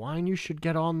 "You love wine. You should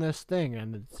get on this thing."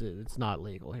 And it's not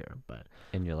legal here, but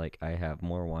And you're like, I have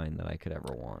more wine than I could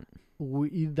ever want.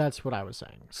 that's what I was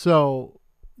saying. So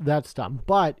that's dumb,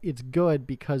 but it's good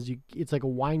because it's like a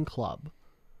wine club,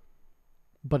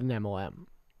 but an MLM.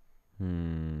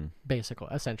 Basically,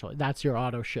 essentially, that's your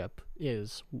auto ship,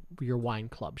 is your wine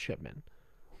club shipment.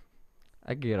 I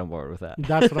could get on board with that.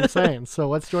 That's what I'm saying. So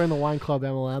let's join the wine club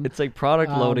MLM. It's like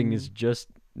product loading is just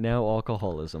now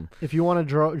alcoholism. If you want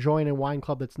to join a wine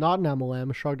club that's not an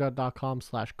MLM,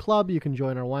 shrug.com/club. You can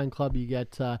join our wine club. You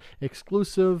get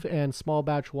exclusive and small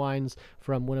batch wines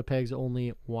from Winnipeg's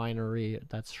only winery.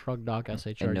 That's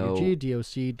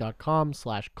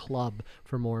shrug.com/club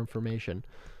for more information.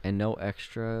 And no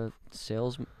extra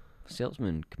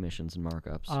salesman commissions and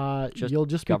markups. You'll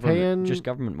just be paying. Just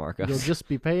government markups. You'll just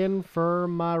be paying for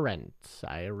my rent.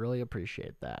 I really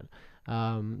appreciate that.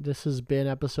 This has been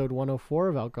episode 104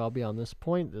 of Alcohol Beyond This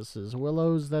Point. This is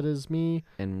Willows. That is me.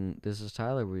 And this is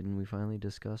Tyler. We finally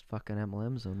discussed fucking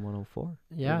MLMs on 104.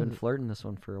 Yeah. We've been flirting this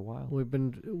one for a while.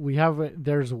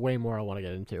 There's way more I want to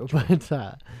get into,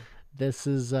 but this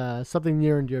is something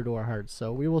near and dear to our hearts.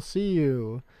 So we will see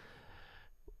you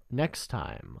next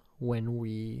time when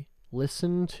we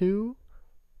listen to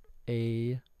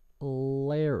a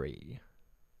Larry.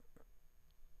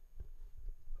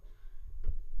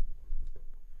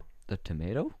 The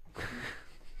tomato?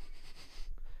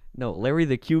 No, Larry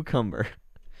the cucumber.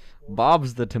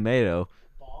 Bob's the tomato.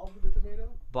 Bob the tomato?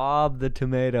 Bob the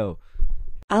tomato.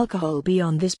 Alcohol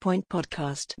Beyond This Point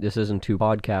podcast. This isn't two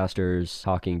podcasters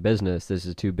talking business. This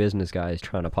is two business guys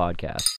trying to podcast.